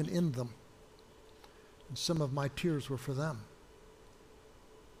broken in them, and some of my tears were for them.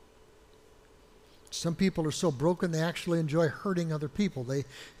 Some people are so broken they actually enjoy hurting other people.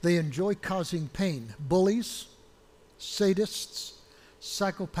 They enjoy causing pain. Bullies, sadists,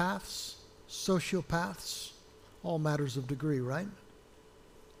 psychopaths, sociopaths, all matters of degree, right?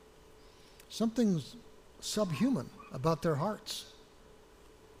 Something's subhuman about their hearts.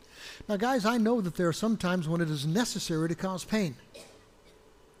 Now, guys, I know that there are some times when it is necessary to cause pain.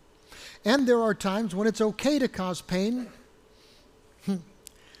 And there are times when it's okay to cause pain.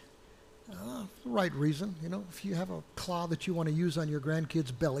 The right reason. You know, if you have a claw that you want to use on your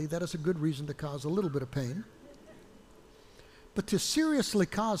grandkid's belly, that is a good reason to cause a little bit of pain. But to seriously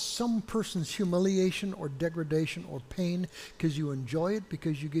cause some person's humiliation or degradation or pain because you enjoy it,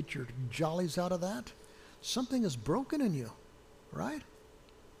 because you get your jollies out of that, something is broken in you, right?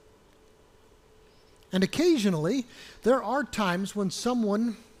 And occasionally, there are times when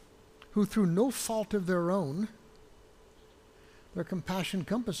someone who through no fault of their own, their compassion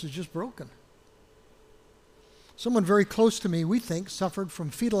compass is just broken. Someone very close to me, we think, suffered from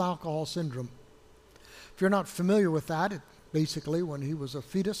fetal alcohol syndrome. If you're not familiar with that, basically when he was a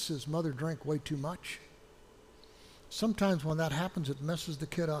fetus, his mother drank way too much. Sometimes when that happens, it messes the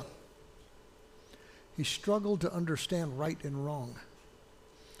kid up. He struggled to understand right and wrong.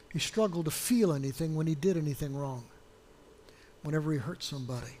 He struggled to feel anything when he did anything wrong, whenever he hurt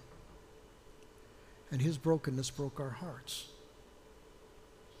somebody. And his brokenness broke our hearts.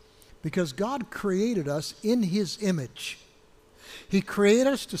 Because God created us in His image. He created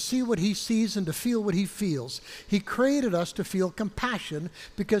us to see what He sees and to feel what He feels. He created us to feel compassion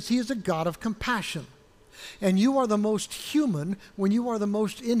because He is a God of compassion. And you are the most human when you are the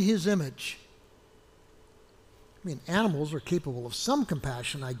most in His image. I mean, animals are capable of some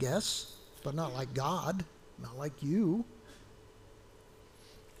compassion, I guess, but not like God, not like you.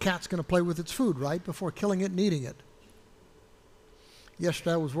 Cat's going to play with its food, right, before killing it and eating it.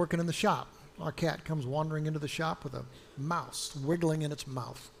 Yesterday I was working in the shop. Our cat comes wandering into the shop with a mouse wiggling in its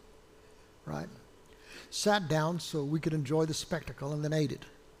mouth, right? Sat down so we could enjoy the spectacle and then ate it,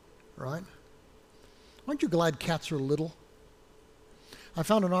 right? Aren't you glad cats are little? I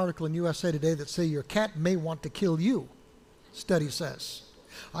found an article in USA Today that says your cat may want to kill you, study says.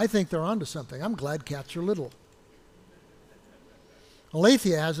 I think they're onto something. I'm glad cats are little.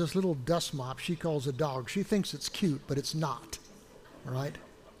 Alethea has this little dust mop she calls a dog. She thinks it's cute, but it's not, all right?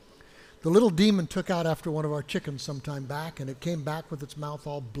 The little demon took out after one of our chickens some time back, and it came back with its mouth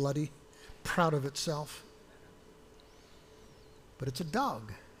all bloody, proud of itself. But it's a dog,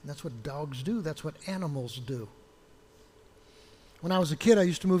 and that's what dogs do. That's what animals do. When I was a kid, I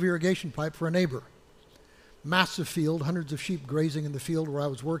used to move irrigation pipe for a neighbor. Massive field, hundreds of sheep grazing in the field where I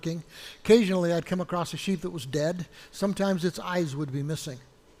was working. Occasionally, I'd come across a sheep that was dead. Sometimes its eyes would be missing,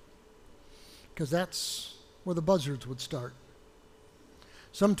 because that's where the buzzards would start.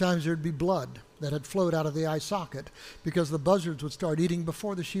 Sometimes there'd be blood that had flowed out of the eye socket because the buzzards would start eating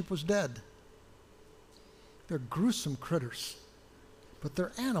before the sheep was dead. They're gruesome critters, but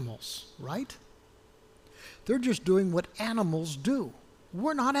they're animals, right? They're just doing what animals do.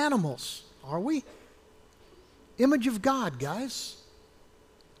 We're not animals, are we? Image of God, guys.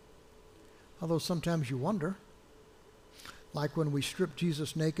 Although sometimes you wonder, like when we stripped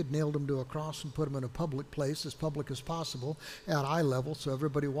Jesus naked, nailed Him to a cross, and put Him in a public place, as public as possible, at eye level, so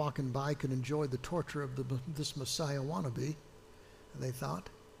everybody walking by could enjoy the torture of this Messiah wannabe, they thought.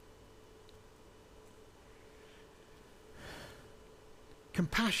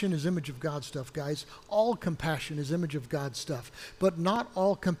 Compassion is image of God stuff, guys. All compassion is image of God stuff. But not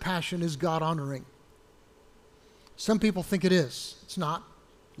all compassion is God-honoring. Some people think it is. It's not.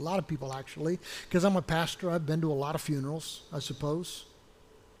 A lot of people, actually. Because I'm a pastor, I've been to a lot of funerals, I suppose.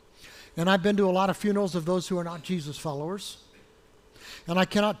 And I've been to a lot of funerals of those who are not Jesus followers. And I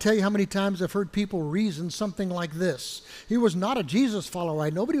cannot tell you how many times I've heard people reason something like this. He was not a Jesus follower, I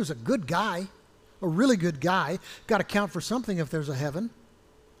know, but he was a good guy. A really good guy. Got to count for something if there's a heaven.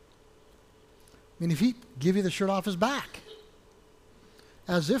 I mean, if He'd give you the shirt off His back.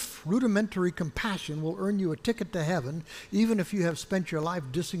 As if rudimentary compassion will earn you a ticket to heaven, even if you have spent your life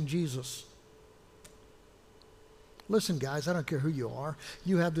dissing Jesus. Listen, guys, I don't care who you are.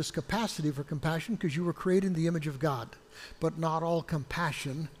 You have this capacity for compassion because you were created in the image of God. But not all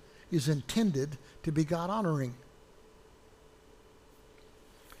compassion is intended to be God-honoring.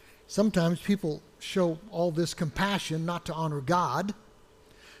 Sometimes people show all this compassion not to honor God,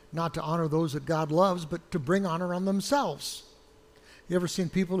 not to honor those that God loves, but to bring honor on themselves. You ever seen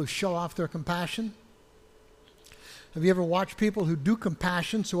people who show off their compassion? Have you ever watched people who do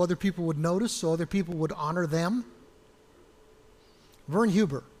compassion so other people would notice, so other people would honor them? Vern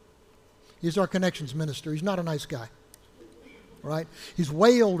Huber, he's our connections minister. He's not a nice guy, right? He's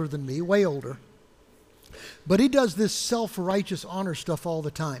way older than me, way older. But he does this self-righteous honor stuff all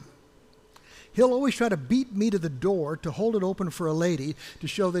the time. He'll always try to beat me to the door to hold it open for a lady to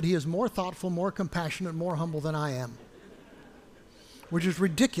show that he is more thoughtful, more compassionate, more humble than I am. Which is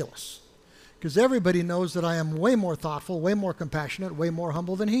ridiculous, because everybody knows that I am way more thoughtful, way more compassionate, way more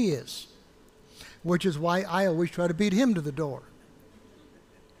humble than he is, which is why I always try to beat him to the door.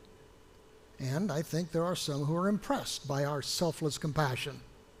 And I think there are some who are impressed by our selfless compassion,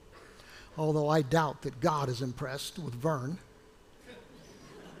 although I doubt that God is impressed with Vern.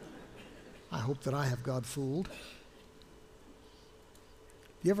 I hope that I have God fooled. Do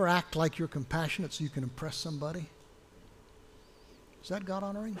you ever act like you're compassionate so you can impress somebody? Is that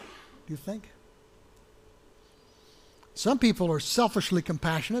God-honoring, do you think? Some people are selfishly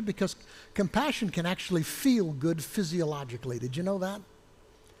compassionate because compassion can actually feel good physiologically. Did you know that?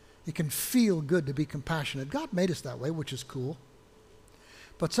 It can feel good to be compassionate. God made us that way, which is cool.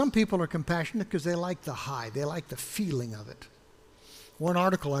 But some people are compassionate because they like the high. They like the feeling of it. One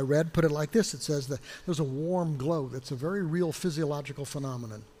article I read put it like this. It says that there's a warm glow that's a very real physiological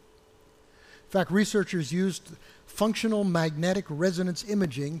phenomenon. In fact, researchers used functional magnetic resonance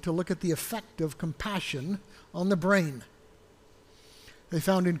imaging to look at the effect of compassion on the brain. They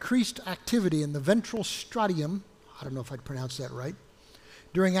found increased activity in the ventral striatum, I don't know if I'd pronounce that right,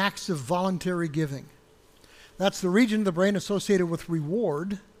 during acts of voluntary giving. That's the region of the brain associated with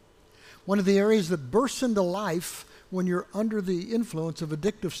reward One of the areas that bursts into life when you're under the influence of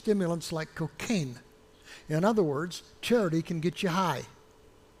addictive stimulants like cocaine. In other words, charity can get you high.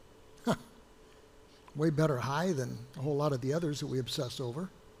 Huh. Way better high than a whole lot of the others that we obsess over.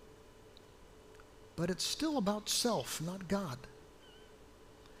 But it's still about self, not God.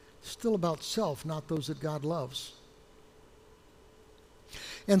 Still about self, not those that God loves.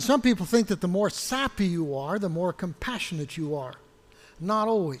 And some people think that the more sappy you are, the more compassionate you are. Not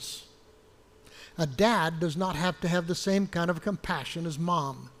always. A dad does not have to have the same kind of compassion as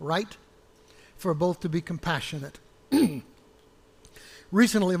mom, right? For both to be compassionate.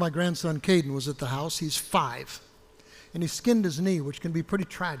 Recently, my grandson Caden was at the house. He's 5. And he skinned his knee, which can be pretty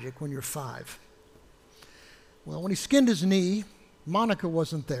tragic when you're 5. Well, when he skinned his knee, Monica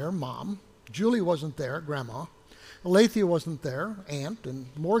wasn't there, Mom. Julie wasn't there, Grandma. Alethea wasn't there, Aunt. And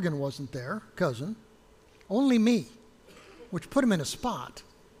Morgan wasn't there, Cousin. Only me, which put him in a spot.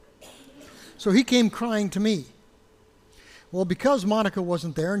 So he came crying to me. Well, because Monica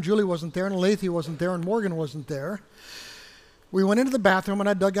wasn't there, and Julie wasn't there, and Alethea wasn't there, and Morgan wasn't there, we went into the bathroom, and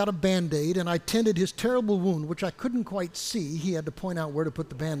I dug out a Band-Aid, and I tended his terrible wound, which I couldn't quite see. He had to point out where to put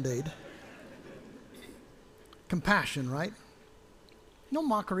the Band-Aid. Compassion, right? No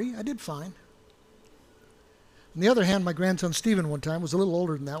mockery. I did fine. On the other hand, my grandson Stephen one time was a little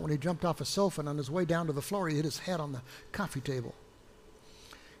older than that. When he jumped off a sofa and on his way down to the floor, he hit his head on the coffee table.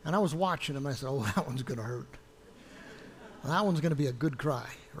 And I was watching him. I said, oh, that one's going to hurt. That one's going to be a good cry,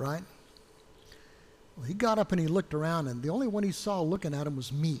 right? Well, he got up and he looked around, and the only one he saw looking at him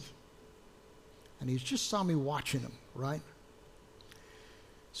was me. And he just saw me watching him, right?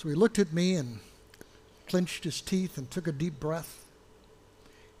 So he looked at me and clenched his teeth and took a deep breath.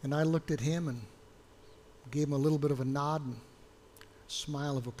 And I looked at him and gave him a little bit of a nod and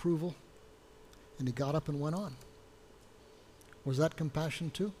smile of approval. And he got up and went on. Was that compassion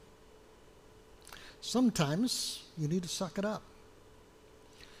too? Sometimes you need to suck it up.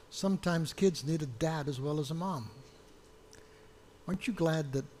 Sometimes kids need a dad as well as a mom. Aren't you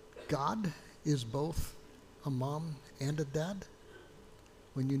glad that God is both a mom and a dad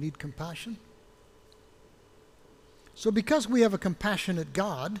when you need compassion? So because we have a compassionate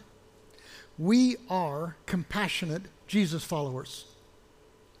God, we are compassionate Jesus followers.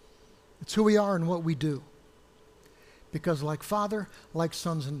 It's who we are and what we do. Because like Father, like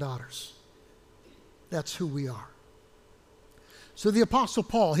sons and daughters. That's who we are. So the Apostle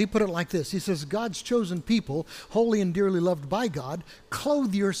Paul, he put it like this. He says, God's chosen people, holy and dearly loved by God,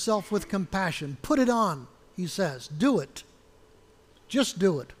 clothe yourself with compassion. Put it on, he says. Do it. Just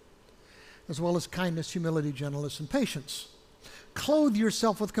do it. As well as kindness, humility, gentleness, and patience. Clothe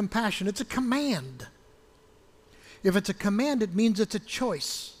yourself with compassion. It's a command. If it's a command, it means it's a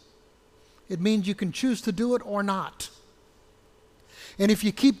choice. It means you can choose to do it or not. And if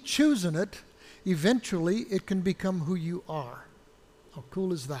you keep choosing it, eventually it can become who you are. How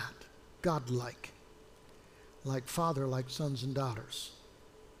cool is that? God-like. Like Father, like sons and daughters.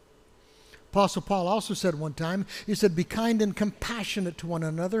 Apostle Paul also said one time, he said, be kind and compassionate to one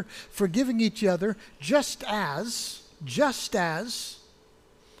another, forgiving each other, just as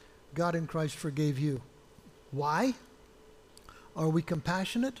God in Christ forgave you. Why are we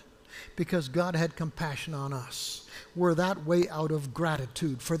compassionate? Because God had compassion on us. We're that way out of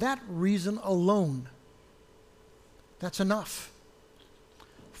gratitude. For that reason alone, that's enough.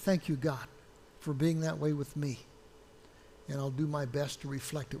 Thank you, God, for being that way with me. And I'll do my best to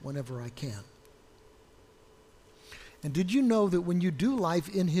reflect it whenever I can. And did you know that when you do life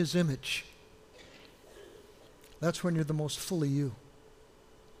in His image, that's when you're the most fully you.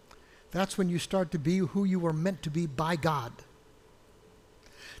 That's when you start to be who you were meant to be by God.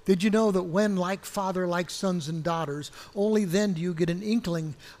 Did you know that when, like Father, like sons and daughters, only then do you get an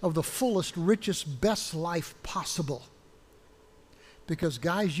inkling of the fullest, richest, best life possible? Because,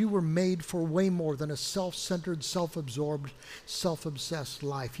 guys, you were made for way more than a self-centered, self-absorbed, self-obsessed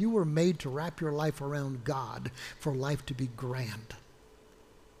life. You were made to wrap your life around God for life to be grand.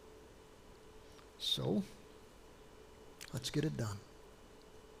 So, let's get it done.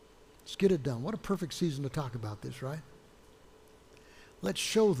 Let's get it done. What a perfect season to talk about this, right? Let's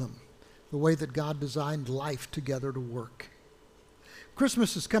show them the way that God designed life together to work.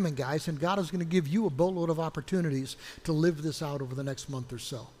 Christmas is coming, guys, and God is going to give you a boatload of opportunities to live this out over the next month or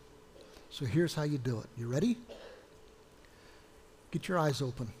so. So here's how you do it. You ready? Get your eyes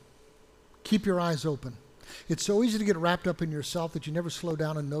open. Keep your eyes open. It's so easy to get wrapped up in yourself that you never slow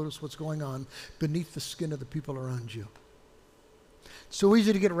down and notice what's going on beneath the skin of the people around you. It's so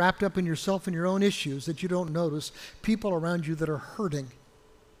easy to get wrapped up in yourself and your own issues that you don't notice people around you that are hurting.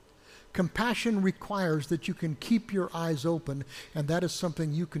 Compassion requires that you can keep your eyes open, and that is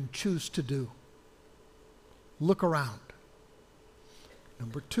something you can choose to do. Look around.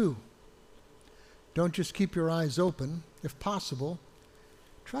 Number 2, don't just keep your eyes open. If possible,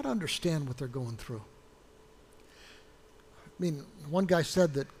 try to understand what they're going through. I mean, one guy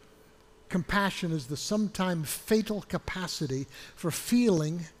said that compassion is the sometime fatal capacity for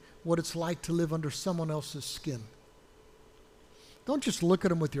feeling what it's like to live under someone else's skin. Don't just look at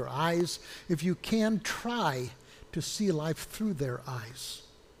them with your eyes. If you can, try to see life through their eyes.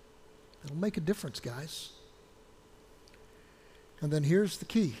 It'll make a difference, guys. And then here's the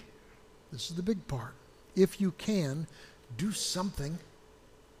key. This is the big part. If you can, do something.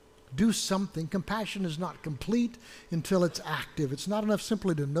 Do something. Compassion is not complete until it's active. It's not enough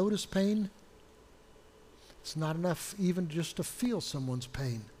simply to notice pain. It's not enough even just to feel someone's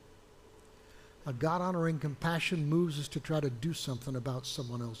pain. A God-honoring compassion moves us to try to do something about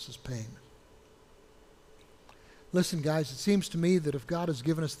someone else's pain. Listen, guys, it seems to me that if God has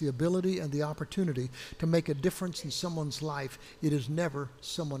given us the ability and the opportunity to make a difference in someone's life, it is never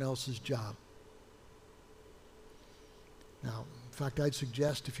someone else's job. Now, in fact, I'd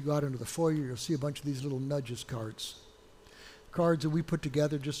suggest if you go out into the foyer, you'll see a bunch of these little nudges cards. Cards that we put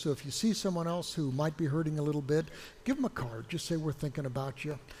together just so if you see someone else who might be hurting a little bit, give them a card. Just say, we're thinking about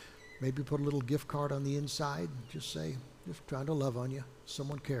you. Maybe put a little gift card on the inside. Just say, just trying to love on you.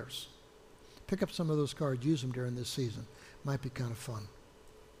 Someone cares. Pick up some of those cards. Use them during this season. Might be kind of fun.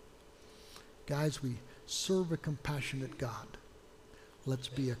 Guys, we serve a compassionate God. Let's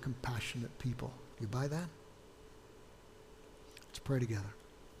be a compassionate people. You buy that? Let's pray together.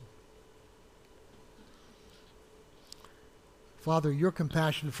 Father, your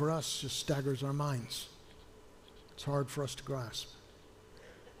compassion for us just staggers our minds. It's hard for us to grasp.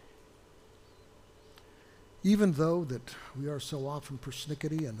 Even though that we are so often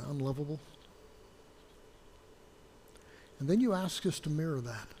persnickety and unlovable. And then you ask us to mirror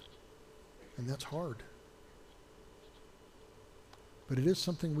that. And that's hard. But it is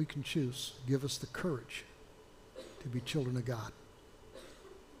something we can choose. Give us the courage to be children of God.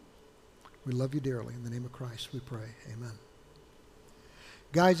 We love you dearly. In the name of Christ we pray. Amen.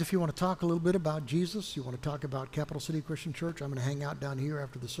 Guys, if you want to talk a little bit about Jesus, you want to talk about Capital City Christian Church, I'm going to hang out down here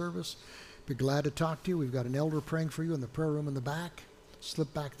after the service. Be glad to talk to you. We've got an elder praying for you in the prayer room in the back.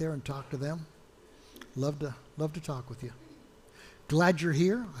 Slip back there and talk to them. Love to talk with you. Glad you're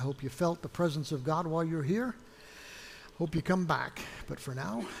here. I hope you felt the presence of God while you're here. Hope you come back. But for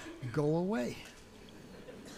now, go away.